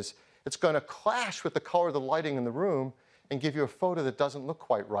flash is, it's going to clash with the color of the lighting in the room and give you a photo that doesn't look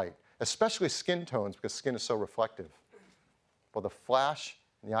quite right, especially skin tones because skin is so reflective. Well, the flash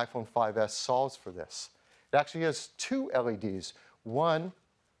in the iPhone 5S solves for this. It actually has two LEDs, one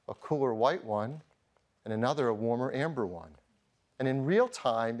a cooler white one and another a warmer amber one. And in real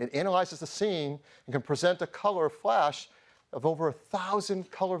time, it analyzes the scene and can present a color flash of over 1,000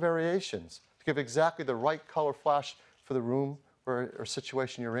 color variations to give exactly the right color flash for the room or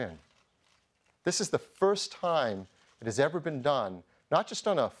situation you're in. This is the first time it has ever been done, not just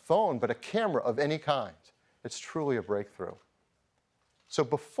on a phone, but a camera of any kind. It's truly a breakthrough. So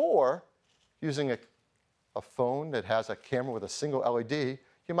before using a phone that has a camera with a single LED,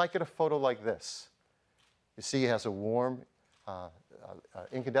 you might get a photo like this. You see it has a warm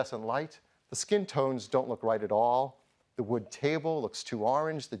incandescent light. The skin tones don't look right at all. The wood table looks too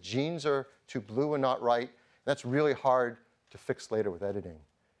orange. The jeans are too blue and not right. And that's really hard to fix later with editing.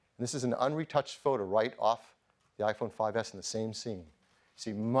 this is an unretouched photo right off the iPhone 5S in the same scene. You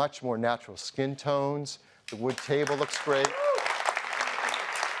see much more natural skin tones. The wood table looks great.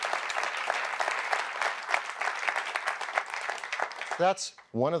 That's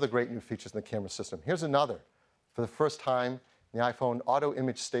one of the great new features in the camera system. Here's another. For the first time in the iPhone, auto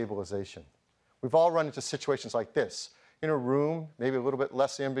image stabilization. We've all run into situations like this. In a room, maybe a little bit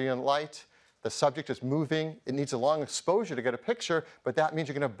less ambient light, the subject is moving, it needs a long exposure to get a picture, but that means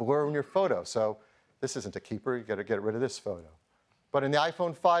you're going to blur in your photo. So this isn't a keeper, you got to get rid of this photo. But in the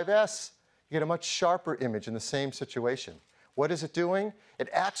iPhone 5S, you get a much sharper image in the same situation. What is it doing? It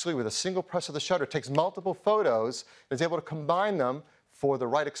actually, with a single press of the shutter, takes multiple photos and is able to combine them for the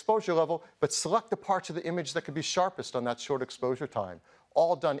right exposure level, but select the parts of the image that could be sharpest on that short exposure time,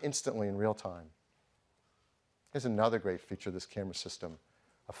 all done instantly in real time. Here's another great feature of this camera system,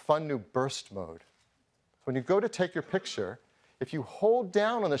 a fun new burst mode. When you go to take your picture, if you hold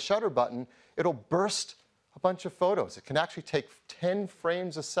down on the shutter button, it'll burst a bunch of photos. It can actually take 10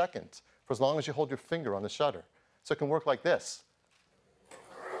 frames a second for as long as you hold your finger on the shutter. So it can work like this.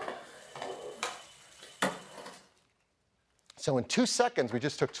 So in 2 seconds, we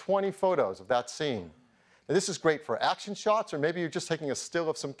just took 20 photos of that scene. Now, this is great for action shots, or maybe you're just taking a still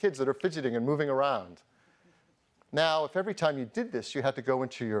of some kids that are fidgeting and moving around. Now, if every time you did this, you had to go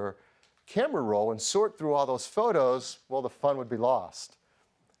into your camera roll and sort through all those photos, well, the fun would be lost.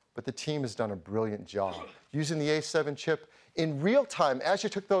 But the team has done a brilliant job. Using the A7 chip, in real time, as you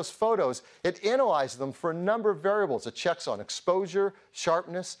took those photos, it analyzed them for a number of variables. It checks on exposure,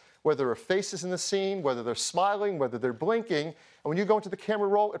 sharpness, whether there are faces in the scene, whether they're smiling, whether they're blinking. And when you go into the camera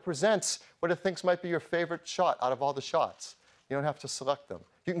roll, it presents what it thinks might be your favorite shot out of all the shots. You don't have to select them.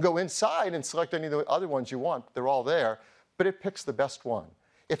 You can go inside and select any of the other ones you want. They're all there, but it picks the best one.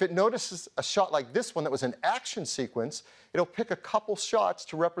 If it notices a shot like this one that was an action sequence, it'll pick a couple shots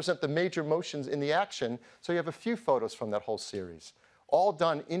to represent the major motions in the action, so you have a few photos from that whole series, all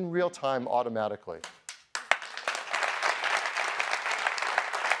done in real time automatically.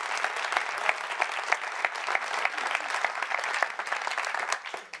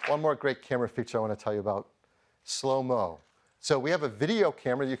 One more great camera feature I want to tell you about, slow-mo. So we have a video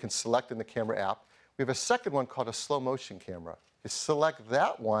camera you can select in the camera app. We have a second one called a slow motion camera. You select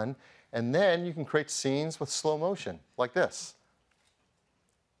that one, and then you can create scenes with slow motion, like this.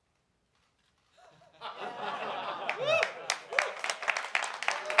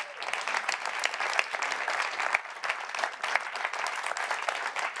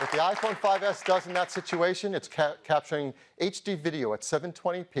 What the iPhone 5S does in that situation, it's capturing HD video at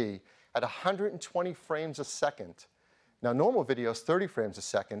 720p at 120 frames a second. Now, normal video is 30 frames a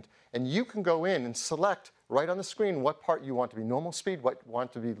second, and you can go in and select right on the screen what part you want to be normal speed, what you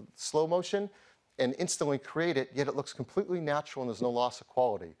want to be slow motion, and instantly create it, yet it looks completely natural and there's no loss of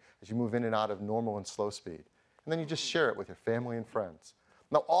quality as you move in and out of normal and slow speed. And then you just share it with your family and friends.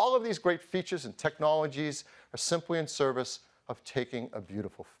 Now, all of these great features and technologies are simply in service of taking a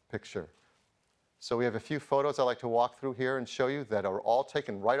beautiful picture. So we have a few photos I'd like to walk through here and show you that are all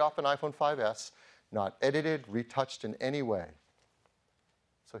taken right off an iPhone 5S, not edited, retouched in any way.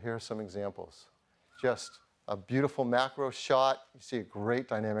 So here are some examples. Just a beautiful macro shot. You see a great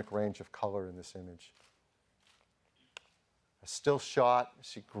dynamic range of color in this image. A still shot, you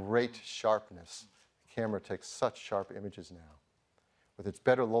see great sharpness. The camera takes such sharp images now. With its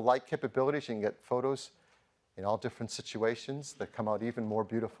better low light capabilities, you can get photos in all different situations that come out even more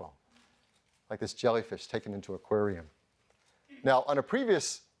beautiful. Like this jellyfish taken into an aquarium. Now, on a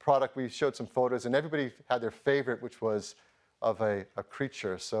previous product, we showed some photos, and everybody had their favorite, which was of a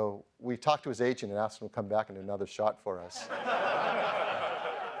creature. So we talked to his agent and asked him to come back and do another shot for us.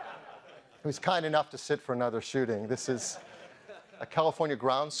 He was kind enough to sit for another shooting. This is a California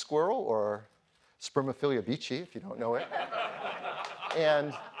ground squirrel, or Spermophilia beachy, if you don't know it.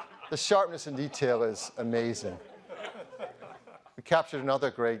 And the sharpness and detail is amazing. We captured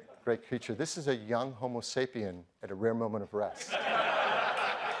another great creature. This is a young Homo sapien at a rare moment of rest.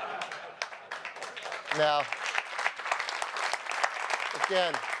 Now,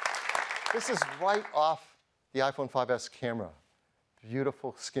 again, this is right off the iPhone 5S camera.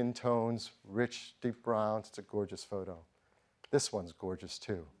 Beautiful skin tones, rich, deep browns. It's a gorgeous photo. This one's gorgeous,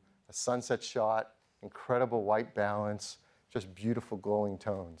 too. A sunset shot, incredible white balance, just beautiful glowing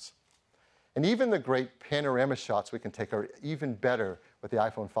tones. And even the great panorama shots we can take are even better with the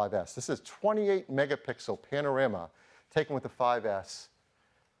iPhone 5S. This is 28 megapixel panorama taken with the 5S.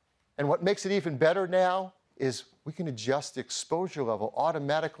 And what makes it even better now is we can adjust the exposure level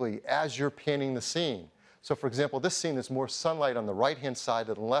automatically as you're panning the scene. So for example, this scene, there's more sunlight on the right-hand side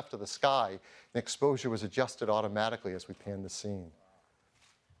than the left of the sky, and exposure was adjusted automatically as we pan the scene.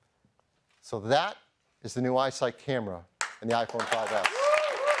 So that is the new EyeSight camera in the iPhone 5S.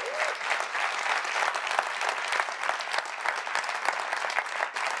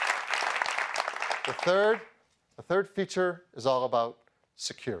 The third feature is all about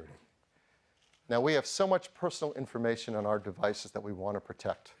security. Now, we have so much personal information on our devices that we want to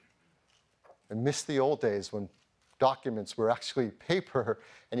protect. I miss the old days when documents were actually paper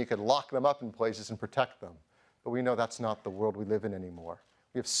and you could lock them up in places and protect them. But we know that's not the world we live in anymore.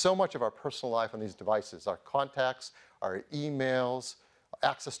 We have so much of our personal life on these devices, our contacts, our emails,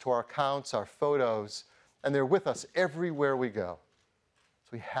 access to our accounts, our photos, and they're with us everywhere we go. So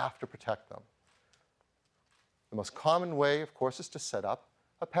we have to protect them. The most common way, of course, is to set up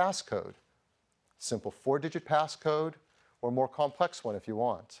a passcode. Simple 4-digit passcode or a more complex one if you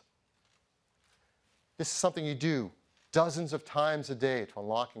want. This is something you do dozens of times a day to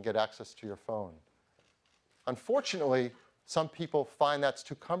unlock and get access to your phone. Unfortunately, some people find that's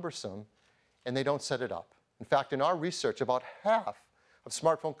too cumbersome and they don't set it up. In fact, in our research, about half of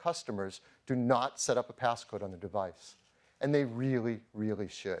smartphone customers do not set up a passcode on their device. And they really, really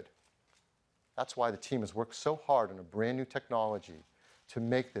should. That's why the team has worked so hard on a brand new technology to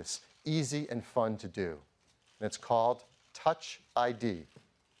make this easy and fun to do. And it's called Touch ID.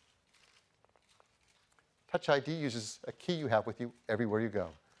 Touch ID uses a key you have with you everywhere you go,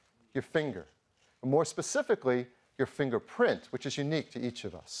 your finger. And more specifically, your fingerprint, which is unique to each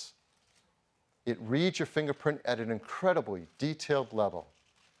of us. It reads your fingerprint at an incredibly detailed level.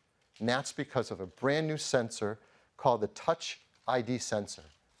 And that's because of a brand new sensor called the Touch ID sensor.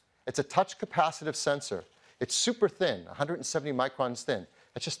 It's a touch capacitive sensor. It's super thin, 170 microns thin.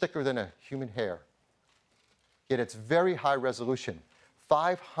 It's just thicker than a human hair. Yet it's very high resolution,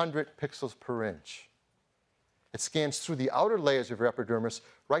 500 pixels per inch. It scans through the outer layers of your epidermis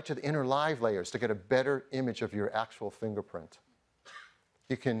right to the inner live layers to get a better image of your actual fingerprint.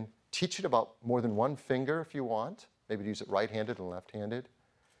 You can teach it about more than one finger if you want, maybe use it right-handed and left-handed.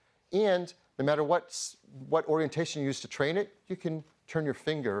 And no matter what orientation you use to train it, you can turn your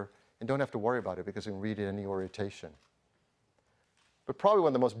finger and don't have to worry about it because you can read it in any orientation. But probably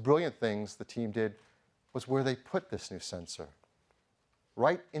one of the most brilliant things the team did was where they put this new sensor.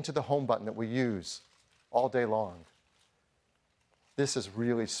 Right into the home button that we use all day long. This is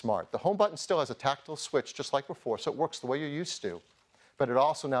really smart. The home button still has a tactile switch just like before, so it works the way you're used to. But it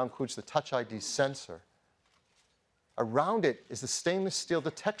also now includes the Touch ID sensor. Around it is the stainless steel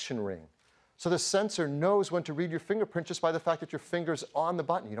detection ring. So the sensor knows when to read your fingerprint just by the fact that your finger's on the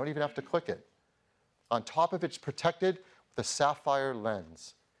button. You don't even have to click it. On top of it, it's protected with a sapphire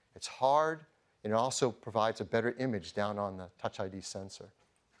lens. It's hard, and it also provides a better image down on the Touch ID sensor.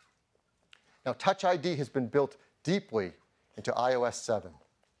 Now, Touch ID has been built deeply into iOS 7.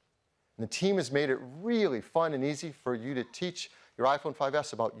 And the team has made it really fun and easy for you to teach your iPhone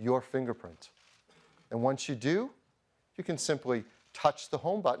 5S about your fingerprint. And once you do, you can simply touch the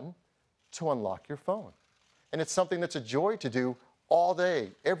home button to unlock your phone. And it's something that's a joy to do all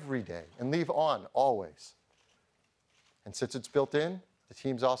day, every day, and leave on always. And since it's built in, the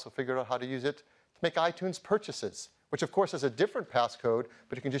team's also figured out how to use it to make iTunes purchases, which of course has a different passcode,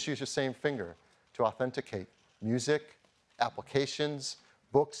 but you can just use your same finger to authenticate music, applications,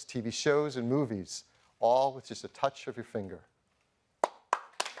 books, TV shows, and movies, all with just a touch of your finger.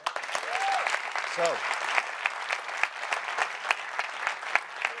 So,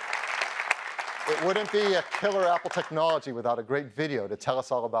 it wouldn't be a killer Apple technology without a great video to tell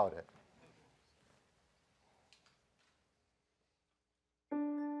us all about it.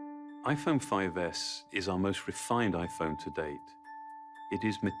 iPhone 5S is our most refined iPhone to date. It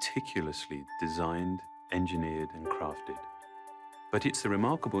is meticulously designed, engineered, and crafted. But it's the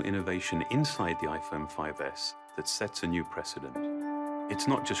remarkable innovation inside the iPhone 5S that sets a new precedent. It's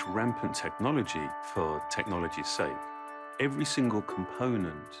not just rampant technology for technology's sake. Every single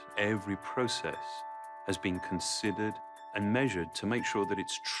component, every process has been considered and measured to make sure that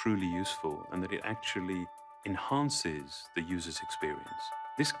it's truly useful and that it actually enhances the user's experience.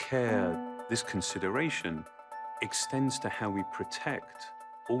 This care, this consideration extends to how we protect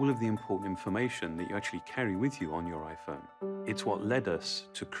all of the important information that you actually carry with you on your iPhone. It's what led us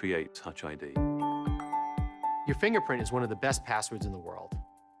to create Touch ID. Your fingerprint is one of the best passwords in the world.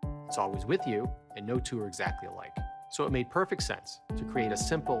 It's always with you, and no two are exactly alike. So it made perfect sense to create a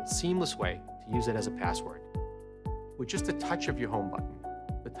simple, seamless way to use it as a password. With just a touch of your home button,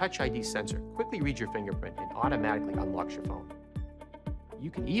 the Touch ID sensor quickly reads your fingerprint and automatically unlocks your phone. You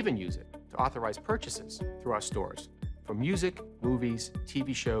can even use it to authorize purchases through our stores for music, movies,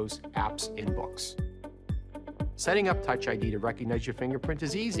 TV shows, apps, and books. Setting up Touch ID to recognize your fingerprint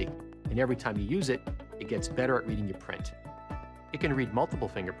is easy, and every time you use it, it gets better at reading your print. It can read multiple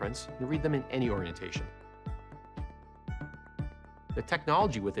fingerprints and read them in any orientation. The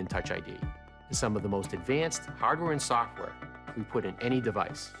technology within Touch ID is some of the most advanced hardware and software we put in any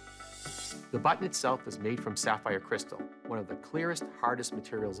device. The button itself is made from sapphire crystal, one of the clearest, hardest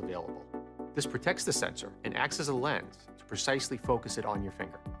materials available. This protects the sensor and acts as a lens to precisely focus it on your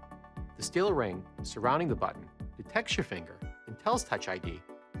finger. The steel ring surrounding the button detects your finger and tells Touch ID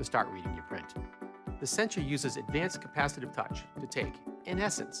to start reading your print. The sensor uses advanced capacitive touch to take, in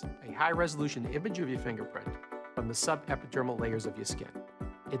essence, a high-resolution image of your fingerprint from the subepidermal layers of your skin.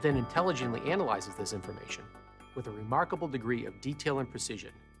 It then intelligently analyzes this information with a remarkable degree of detail and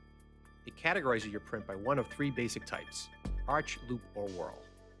precision. It categorizes your print by one of three basic types: arch, loop, or whorl.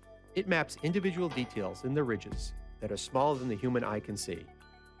 It maps individual details in the ridges that are smaller than the human eye can see,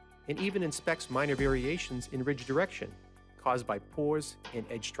 and even inspects minor variations in ridge direction caused by pores and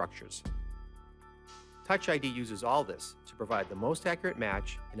edge structures. Touch ID uses all this to provide the most accurate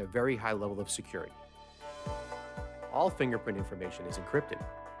match and a very high level of security. All fingerprint information is encrypted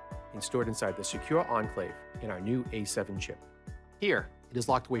and stored inside the secure enclave in our new A7 chip. Here, it is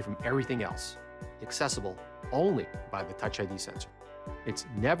locked away from everything else, accessible only by the Touch ID sensor. It's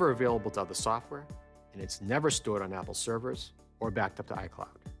never available to other software, and it's never stored on Apple servers or backed up to iCloud.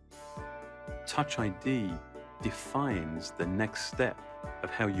 Touch ID defines the next step of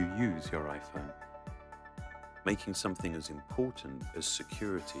how you use your iPhone, making something as important as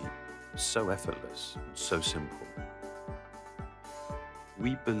security so effortless and so simple.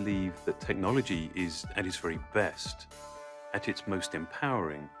 We believe that technology is at its very best, at its most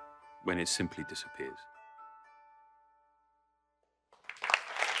empowering, when it simply disappears.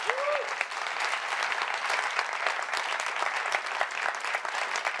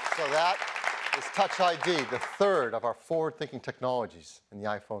 So that is Touch ID, the third of our forward-thinking technologies in the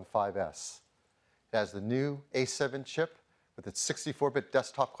iPhone 5S. It has the new A7 chip with its 64-bit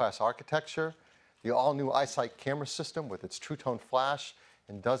desktop-class architecture, the all-new iSight camera system with its True Tone flash,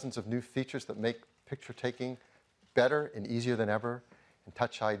 and dozens of new features that make picture taking better and easier than ever, and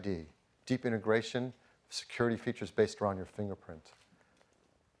Touch ID, deep integration of security features based around your fingerprint.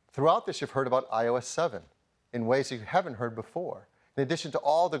 Throughout this, you've heard about iOS 7 in ways you haven't heard before. In addition to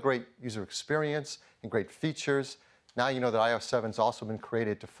all the great user experience and great features, now you know that iOS 7 has also been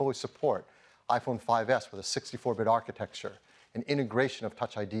created to fully support iPhone 5S with a 64-bit architecture, and integration of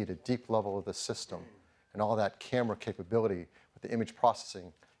Touch ID at a deep level of the system, and all that camera capability with the image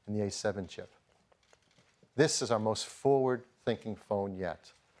processing in the A7 chip. This is our most forward-thinking phone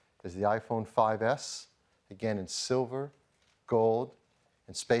yet. Is the iPhone 5S, again in silver, gold,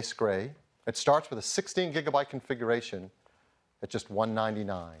 and space gray. It starts with a 16-gigabyte configuration at just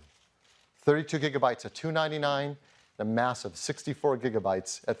 $199. 32 gigabytes at $299, and a massive 64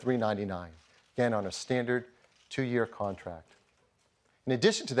 gigabytes at $399, again on a standard 2-year contract. In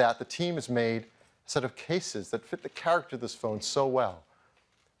addition to that, the team has made a set of cases that fit the character of this phone so well.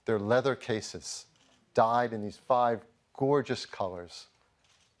 They're leather cases, dyed in these 5 gorgeous colors,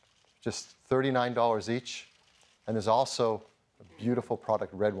 just $39 each. And there's also a beautiful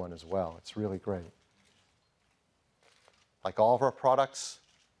product red one as well. It's really great. Like all of our products,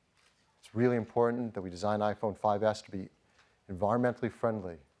 it's really important that we design iPhone 5S to be environmentally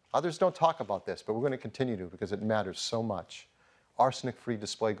friendly. Others don't talk about this, but we're going to continue to because it matters so much. Arsenic-free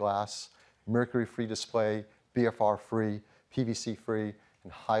display glass, mercury-free display, BFR-free, PVC-free,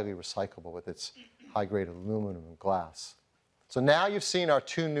 and highly recyclable with its high-grade aluminum and glass. So now you've seen our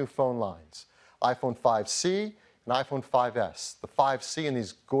 2 new phone lines, iPhone 5C and iPhone 5S. The 5C in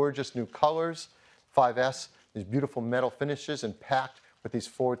these gorgeous new colors, 5S, these beautiful metal finishes and packed with these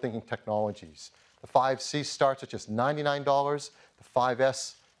forward-thinking technologies. The 5C starts at just $99, the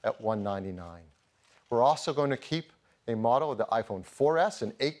 5S at $199. We're also going to keep a model of the iPhone 4S,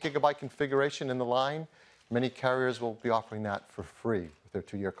 an 8-gigabyte configuration in the line. Many carriers will be offering that for free with their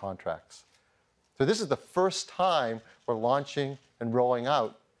 2-year contracts. So this is the first time we're launching and rolling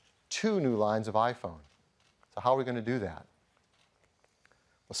out 2 new lines of iPhone. So how are we going to do that?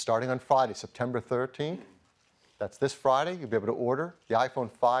 Well, starting on Friday, September 13th, that's this Friday, you'll be able to order the iPhone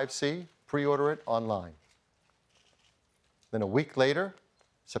 5C, pre-order it online. Then a week later,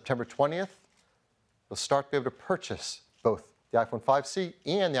 September 20th, you'll start to be able to purchase both the iPhone 5C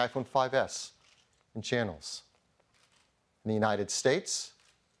and the iPhone 5S in channels. In the United States,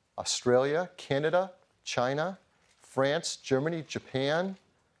 Australia, Canada, China, France, Germany, Japan,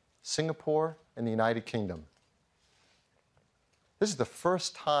 Singapore, and the United Kingdom. This is the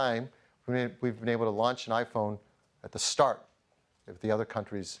first time we've been able to launch an iPhone at the start of the other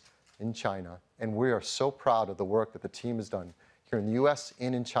countries in China, and we are so proud of the work that the team has done here in the US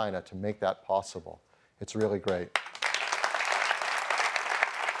and in China to make that possible. It's really great.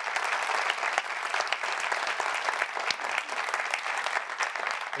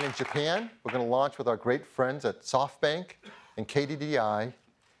 And in Japan, we're going to launch with our great friends at SoftBank and KDDI,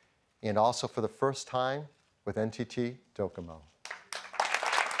 and also for the first time with NTT Docomo.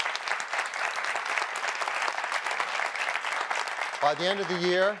 By the end of the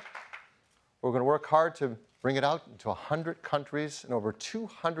year, we're going to work hard to bring it out into 100 countries and over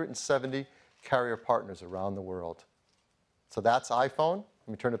 270 carrier partners around the world. So that's iPhone. Let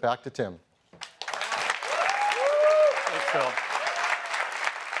me turn it back to Tim. Thanks, Phil.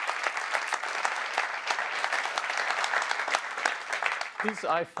 These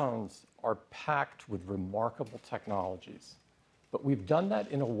iPhones are packed with remarkable technologies, but we've done that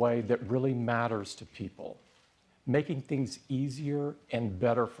in a way that really matters to people, making things easier and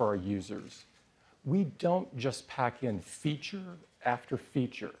better for our users. We don't just pack in feature after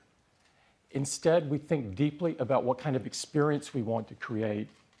feature. Instead, we think deeply about what kind of experience we want to create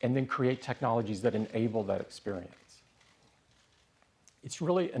and then create technologies that enable that experience. It's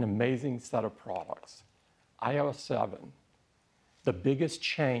really an amazing set of products. iOS 7, the biggest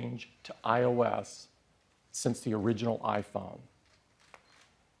change to iOS since the original iPhone.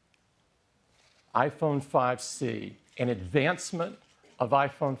 iPhone 5C, an advancement of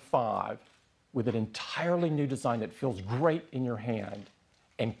iPhone 5 with an entirely new design that feels great in your hand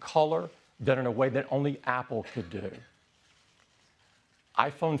and color done in a way that only Apple could do.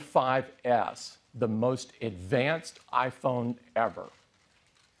 iPhone 5S, the most advanced iPhone ever,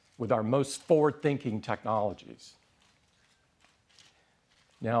 with our most forward-thinking technologies.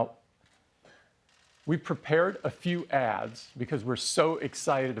 Now, we prepared a few ads because we're so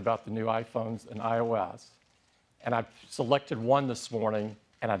excited about the new iPhones and iOS, and I've selected one this morning,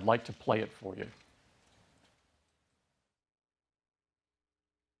 and I'd like to play it for you.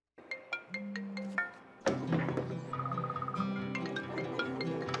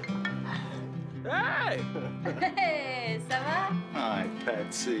 Hey, ça va? Hi,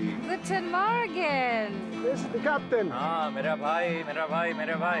 Patsy. Guten Morgen. This is the captain. Mera bhai.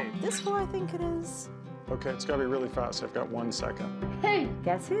 This who I think it is. Okay, it's got to be really fast. I've got 1 second. Hey,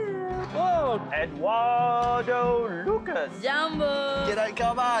 guess who? Oh, Eduardo Lucas. Jumbo. G'day,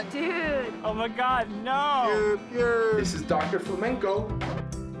 come on. Dude. Oh my God, no. This is Dr. Flamenco.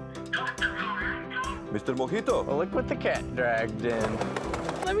 Mr. Mojito. Well, look what the cat dragged in.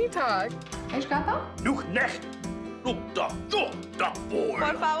 Let me talk. És gato? Look next. Look the boy.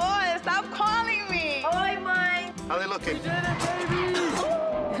 Por favor, stop calling me. Oi, mãe. How they looking?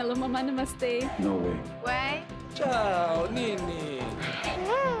 Hello, mamãe, namaste. No way. Ué? Ciao, Nini.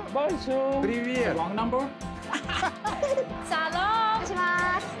 Bonjour. Привет. Wrong number? Salon.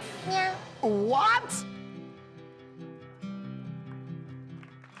 What?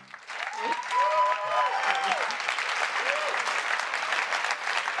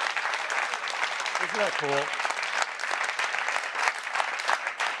 Isn't that cool?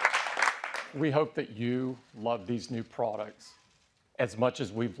 We hope that you love these new products as much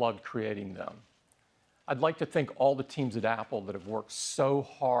as we've loved creating them. I'd like to thank all the teams at Apple that have worked so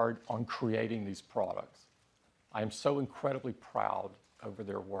hard on creating these products. I am so incredibly proud over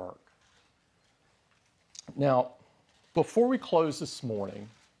their work. Now, before we close this morning,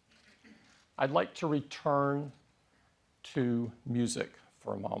 I'd like to return to music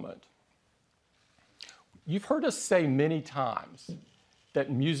for a moment. You've heard us say many times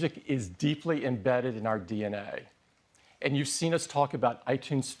that music is deeply embedded in our DNA. And you've seen us talk about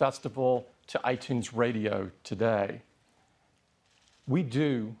iTunes Festival to iTunes Radio today. We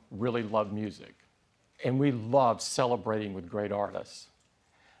do really love music, and we love celebrating with great artists.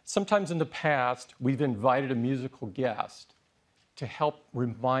 Sometimes in the past, we've invited a musical guest to help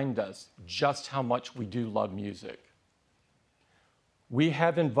remind us just how much we do love music. We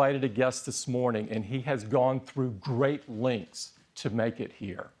have invited a guest this morning, and he has gone through great lengths to make it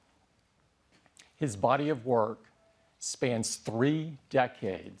here. His body of work spans 3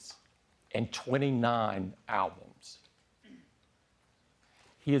 decades and 29 albums.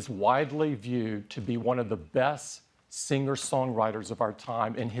 He is widely viewed to be one of the best singer-songwriters of our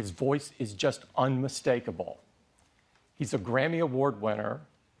time, and his voice is just unmistakable. He's a Grammy Award winner,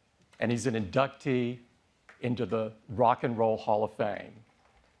 and he's an inductee into the Rock and Roll Hall of Fame.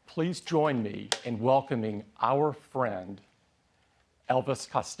 Please join me in welcoming our friend, Elvis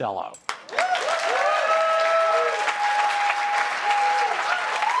Costello.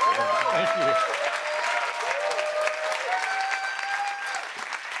 Thank you.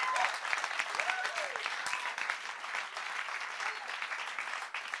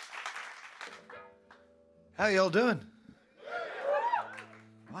 How y'all doing?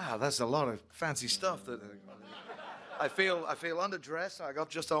 Wow, that's a lot of fancy stuff. I feel underdressed. I got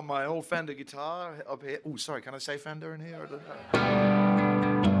just on my old Fender guitar up here. Oh, sorry, can I say Fender in here?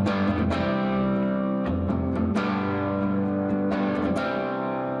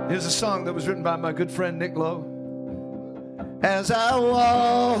 Here's a song that was written by my good friend Nick Lowe. As I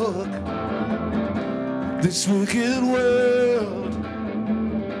walk this wicked world,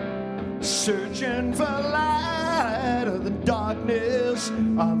 searching for light of the darkness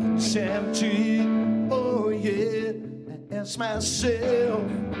of its empty. Oh yeah, I ask myself,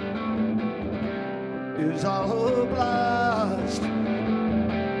 is all hope lost?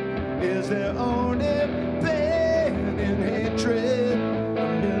 Is there only pain and hatred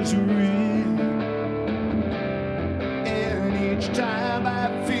and misery? And each time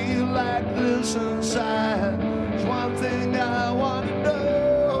I feel like this inside, there's one thing I want to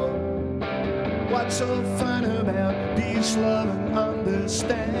know. What's so fun about peace, love, and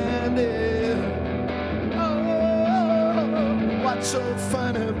understanding? Oh, what's so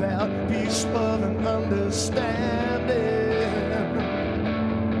fun about peace, love, and understanding?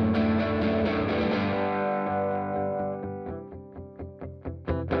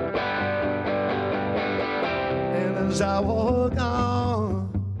 And as I walk on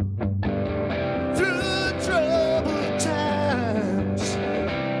through troubled times,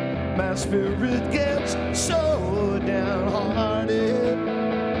 my spirit gets so downhearted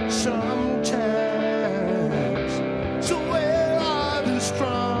sometimes. So where are the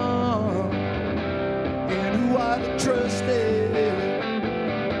strong and who are the trusted?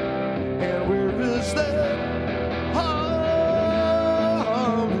 And where is the harmony,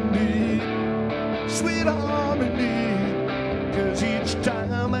 sweet harmony? 'Cause each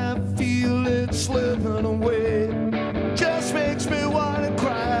time I feel it slipping away, just makes me wanna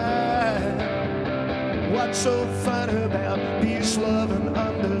cry. What's so fun about peace, love, and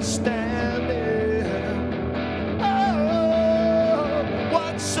understanding? Oh,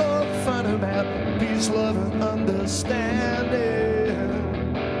 what's so fun about peace, love, and understanding?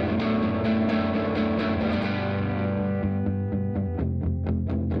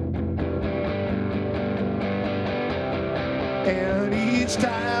 And each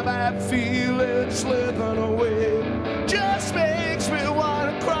time I feel it slipping away, just makes me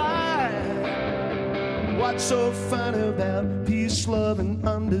wanna cry. What's so fun about peace, love, and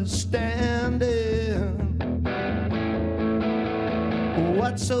understanding?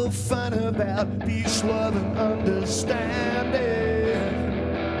 What's so fun about peace, love, and understanding?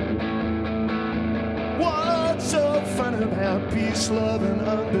 What's so fun about peace, love, and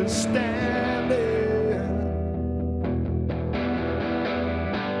understanding?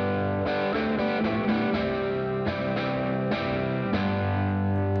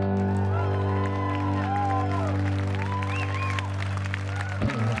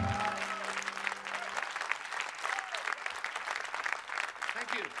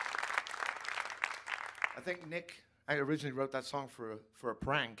 Thank you. I think Nick, I originally wrote that song for a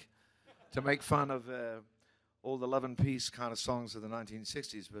prank to make fun of all the love and peace kind of songs of the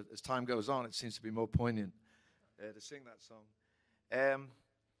 1960s. But as time goes on, it seems to be more poignant to sing that song.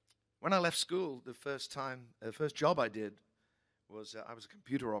 When I left school, the first job I did was I was a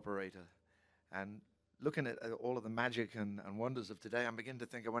computer operator. And looking at all of the magic and wonders of today, I'm beginning to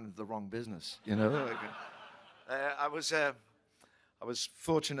think I went into the wrong business. You know, I was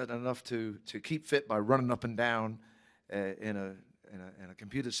fortunate enough to keep fit by running up and down in a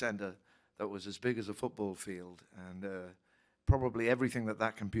computer center that was as big as a football field, and probably everything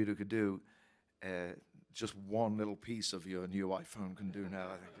that computer could do, just one little piece of your new iPhone can do now.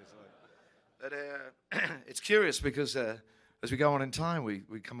 I think it's like, but it's curious because as we go on in time,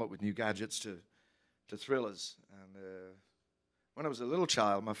 we come up with new gadgets to thrill us. And when I was a little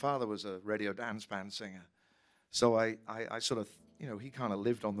child, my father was a radio dance band singer, so I sort of, you know, he kind of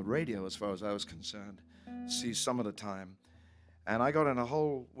lived on the radio as far as I was concerned, see some of the time. And I got in a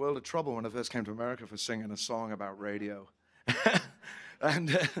whole world of trouble when I first came to America for singing a song about radio.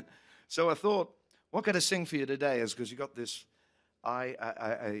 And so I thought, what could I sing for you today? Is because you got this,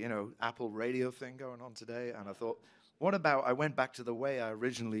 you know, Apple radio thing going on today. And I thought, what about, I went back to the way I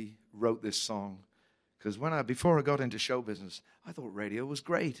originally wrote this song. Because before I got into show business, I thought radio was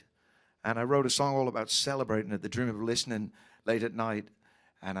great. And I wrote a song all about celebrating it, the dream of listening late at night.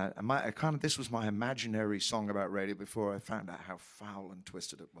 And this was my imaginary song about radio before I found out how foul and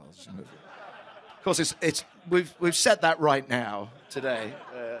twisted it was. Of course, we've set that right now today.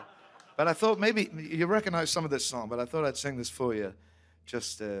 But I thought maybe you recognize some of this song, but I thought I'd sing this for you,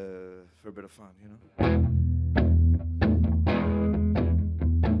 just for a bit of fun, you know.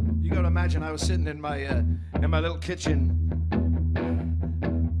 You got to imagine I was sitting in my little kitchen,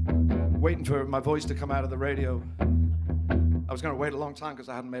 waiting for my voice to come out of the radio. I was going to wait a long time because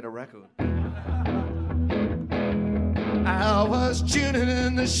I hadn't made a record. I was tuning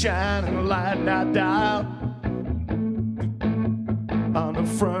in the shining light I dial on the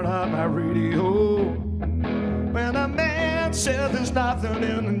front of my radio. When a man said there's nothing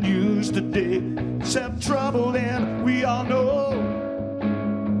in the news today except trouble, and we all know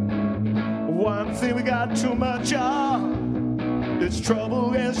one thing we got too much of, it's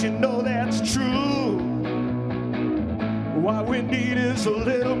trouble, as you know that's true. What we need is a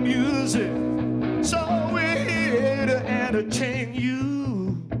little music, so we're here to entertain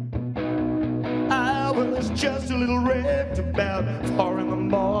you. I was just a little wrecked about 4 in the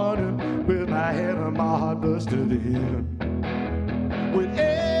morning with my head on my heart busted in. With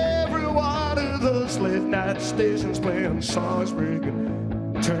every one of those late night stations playing songs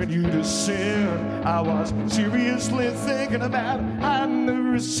bringing turn you to sin, I was seriously thinking about hiding the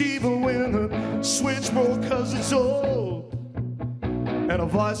receiver when the switch broke 'cause it's old. And a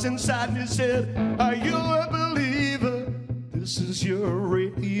voice inside me said, are you a believer? This is your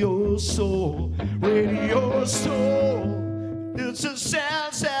radio soul. Radio soul. It's a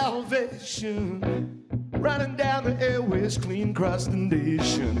sound salvation running down the airways clean across the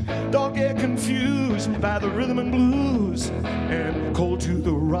nation. Don't get confused by the rhythm and blues and cold to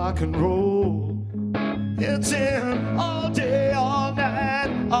the rock and roll. It's in all day, all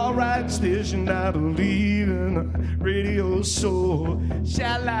night, all right station. I believe in radio soul.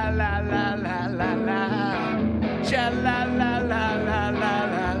 Sha la la la la la la. Sha la la la la la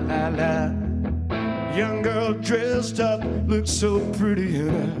la la la. Young girl dressed up, looks so pretty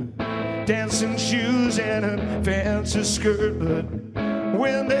in her dancing shoes and a fancy skirt, but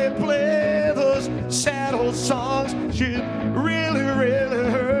when they play those sad old songs, it really, really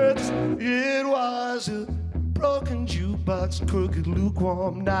hurts. It was a broken jukebox, crooked,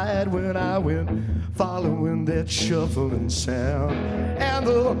 lukewarm night when I went following that shuffling sound. And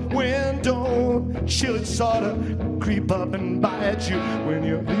the wind don't chill, it sort of creep up and bite you when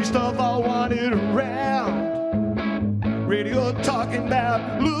you least of all want it around. Radio talking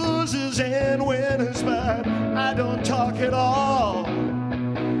about losers and winners, but I don't talk at all.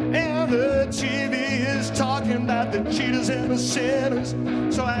 And the TV is talking about the cheaters and the sinners,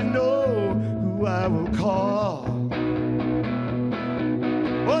 so I know who I will call.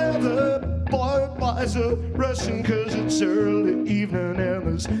 Well, the boys are rushing 'cause it's early evening and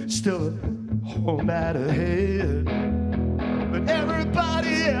there's still a whole night ahead. But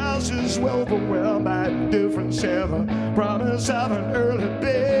everybody else is well overwhelmed by indifference and the promise of an early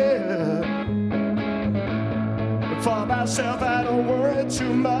bed. But for myself, I don't worry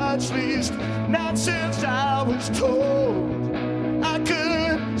too much, least not since I was told I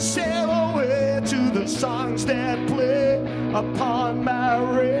could sail away to the songs that play upon my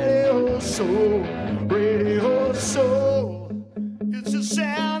radio soul. Radio soul, it's a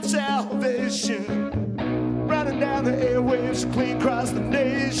sound salvation running down the airwaves clean across the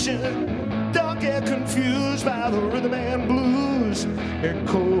nation. Don't get confused by the rhythm and blues and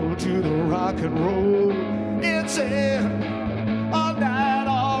cold to the rock and roll. It's an all night,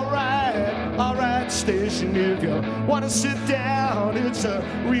 all right station. If you want to sit down, it's a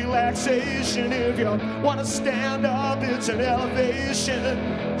relaxation. If you want to stand up, it's an elevation.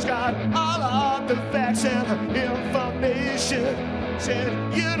 It's got all of the facts and the information. Said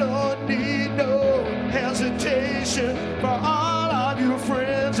you don't need no hesitation for all of your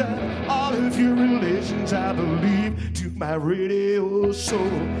friends and all of your relations. I believe to my radio soul.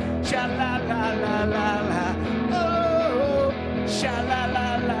 Sha la la la la la. Oh, sha la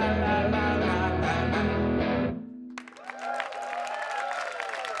la la la la la la.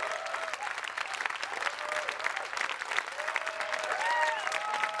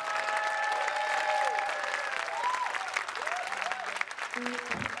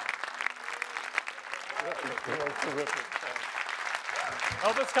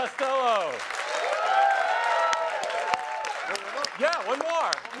 Elvis Costello. Yeah, one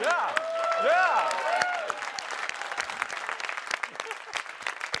more. Yeah, yeah.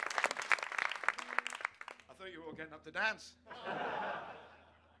 I thought you were all getting up to dance.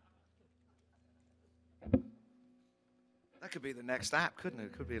 That could be the next app, couldn't it?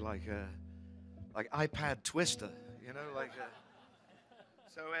 It could be like iPad Twister, you know, like.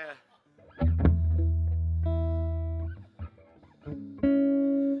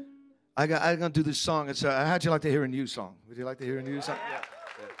 I'm gonna do this song. It's how'd you like to hear a new song? Would you like to hear a new song? Yeah.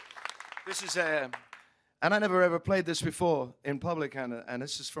 This is and I never ever played this before in public, and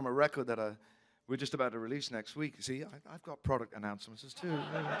this is from a record that we're just about to release next week. See, I've got product announcements too.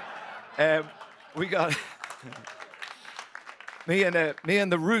 We got me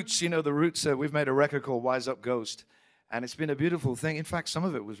and the Roots. You know the Roots. We've made a record called Wise Up Ghost, And it's been a beautiful thing. In fact, some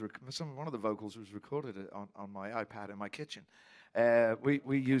of it was, one of the vocals was recorded on my iPad in my kitchen.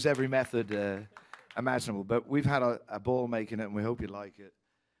 We use every method imaginable, but we've had a ball making it, and we hope you like it.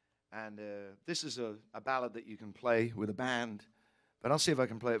 And this is a ballad that you can play with a band, but I'll see if I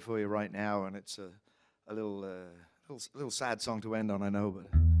can play it for you right now. And it's a little sad song to end on, I know,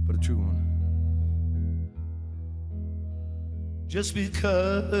 but a true one. Just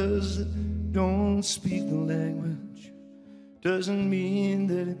because I don't speak the language doesn't mean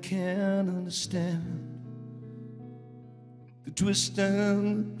that I can't understand the twist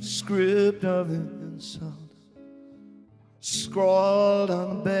and script of the insult scrawled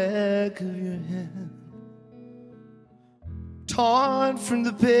on the back of your hand, torn from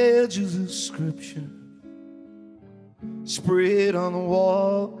the pages of scripture, sprayed on the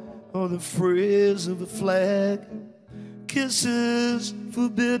wall or the phrase of a flag, kisses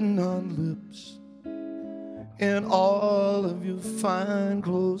forbidden on lips, and all of your fine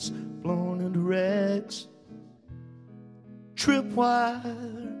clothes blown into rags.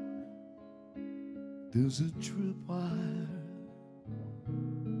 Tripwire, there's a tripwire.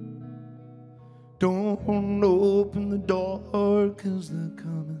 Don't open the door 'cause they're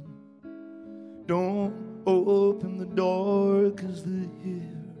coming. Don't open the door 'cause they're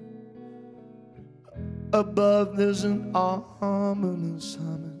here. Above there's an ominous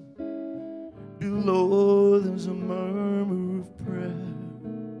humming. Below there's a murmur of prayer,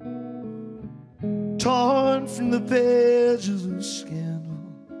 torn from the pages of scandal,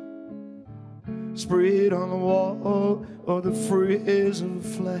 sprayed on the wall or the phrase of a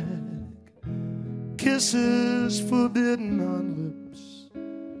flag, kisses forbidden on lips,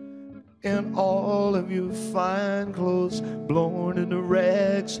 and all of your fine clothes blown into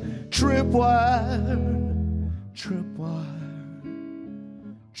rags. Tripwire, tripwire,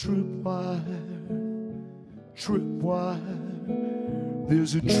 tripwire, tripwire.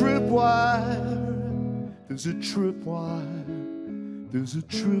 There's a tripwire, there's a tripwire, there's a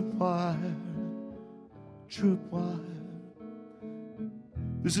tripwire, tripwire.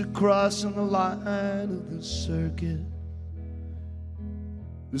 There's a cross on the line of the circuit.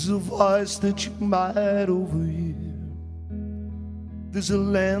 There's a voice that you might overhear. There's a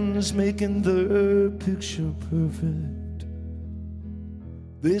lens making the picture perfect.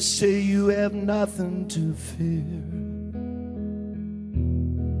 They say you have nothing to fear.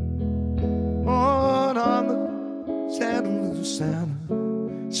 On the sandal of the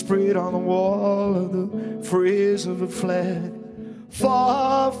Santa, sprayed on the wall of the phrase of a flag.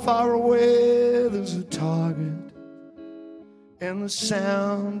 Far, far away there's a target, and the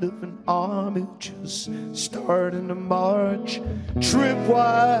sound of an army just starting to march.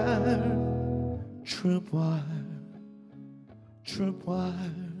 Tripwire, tripwire,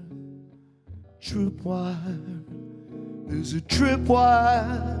 tripwire, tripwire. There's a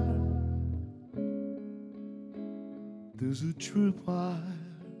tripwire, there's a tripwire.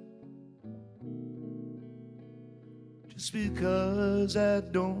 Just because I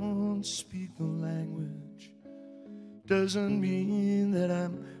don't speak the language doesn't mean that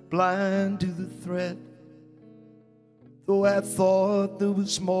I'm blind to the threat. Though I thought there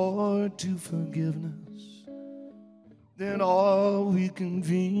was more to forgiveness than all we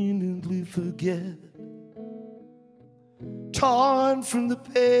conveniently forget. Torn from the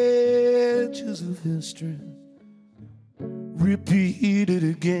pages of history, repeated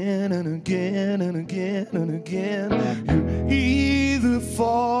again and again and again and again. You're either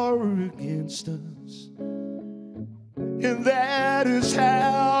for or against us, and that is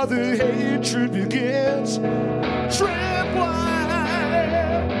how the hatred begins. Tripwire,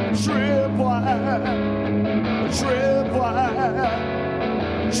 tripwire, tripwire,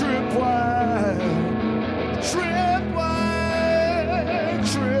 tripwire, tripwire,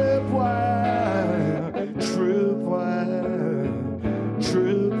 tripwire, tripwire,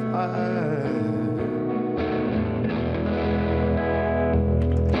 tripwire.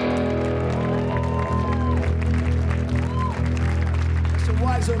 It's a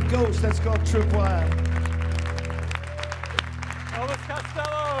wise old ghost that's called Tripwire. Elvis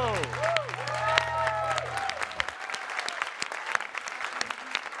Costello.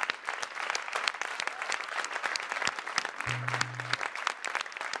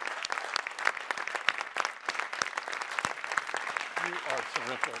 You are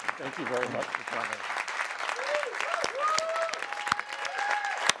terrific. Thank you very much for coming.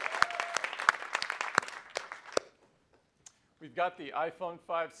 We've got the iPhone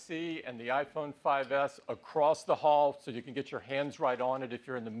 5C and the iPhone 5S across the hall so you can get your hands right on it if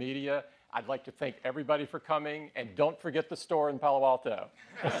you're in the media. I'd like to thank everybody for coming, and don't forget the store in Palo Alto.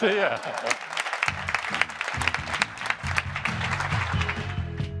 See ya.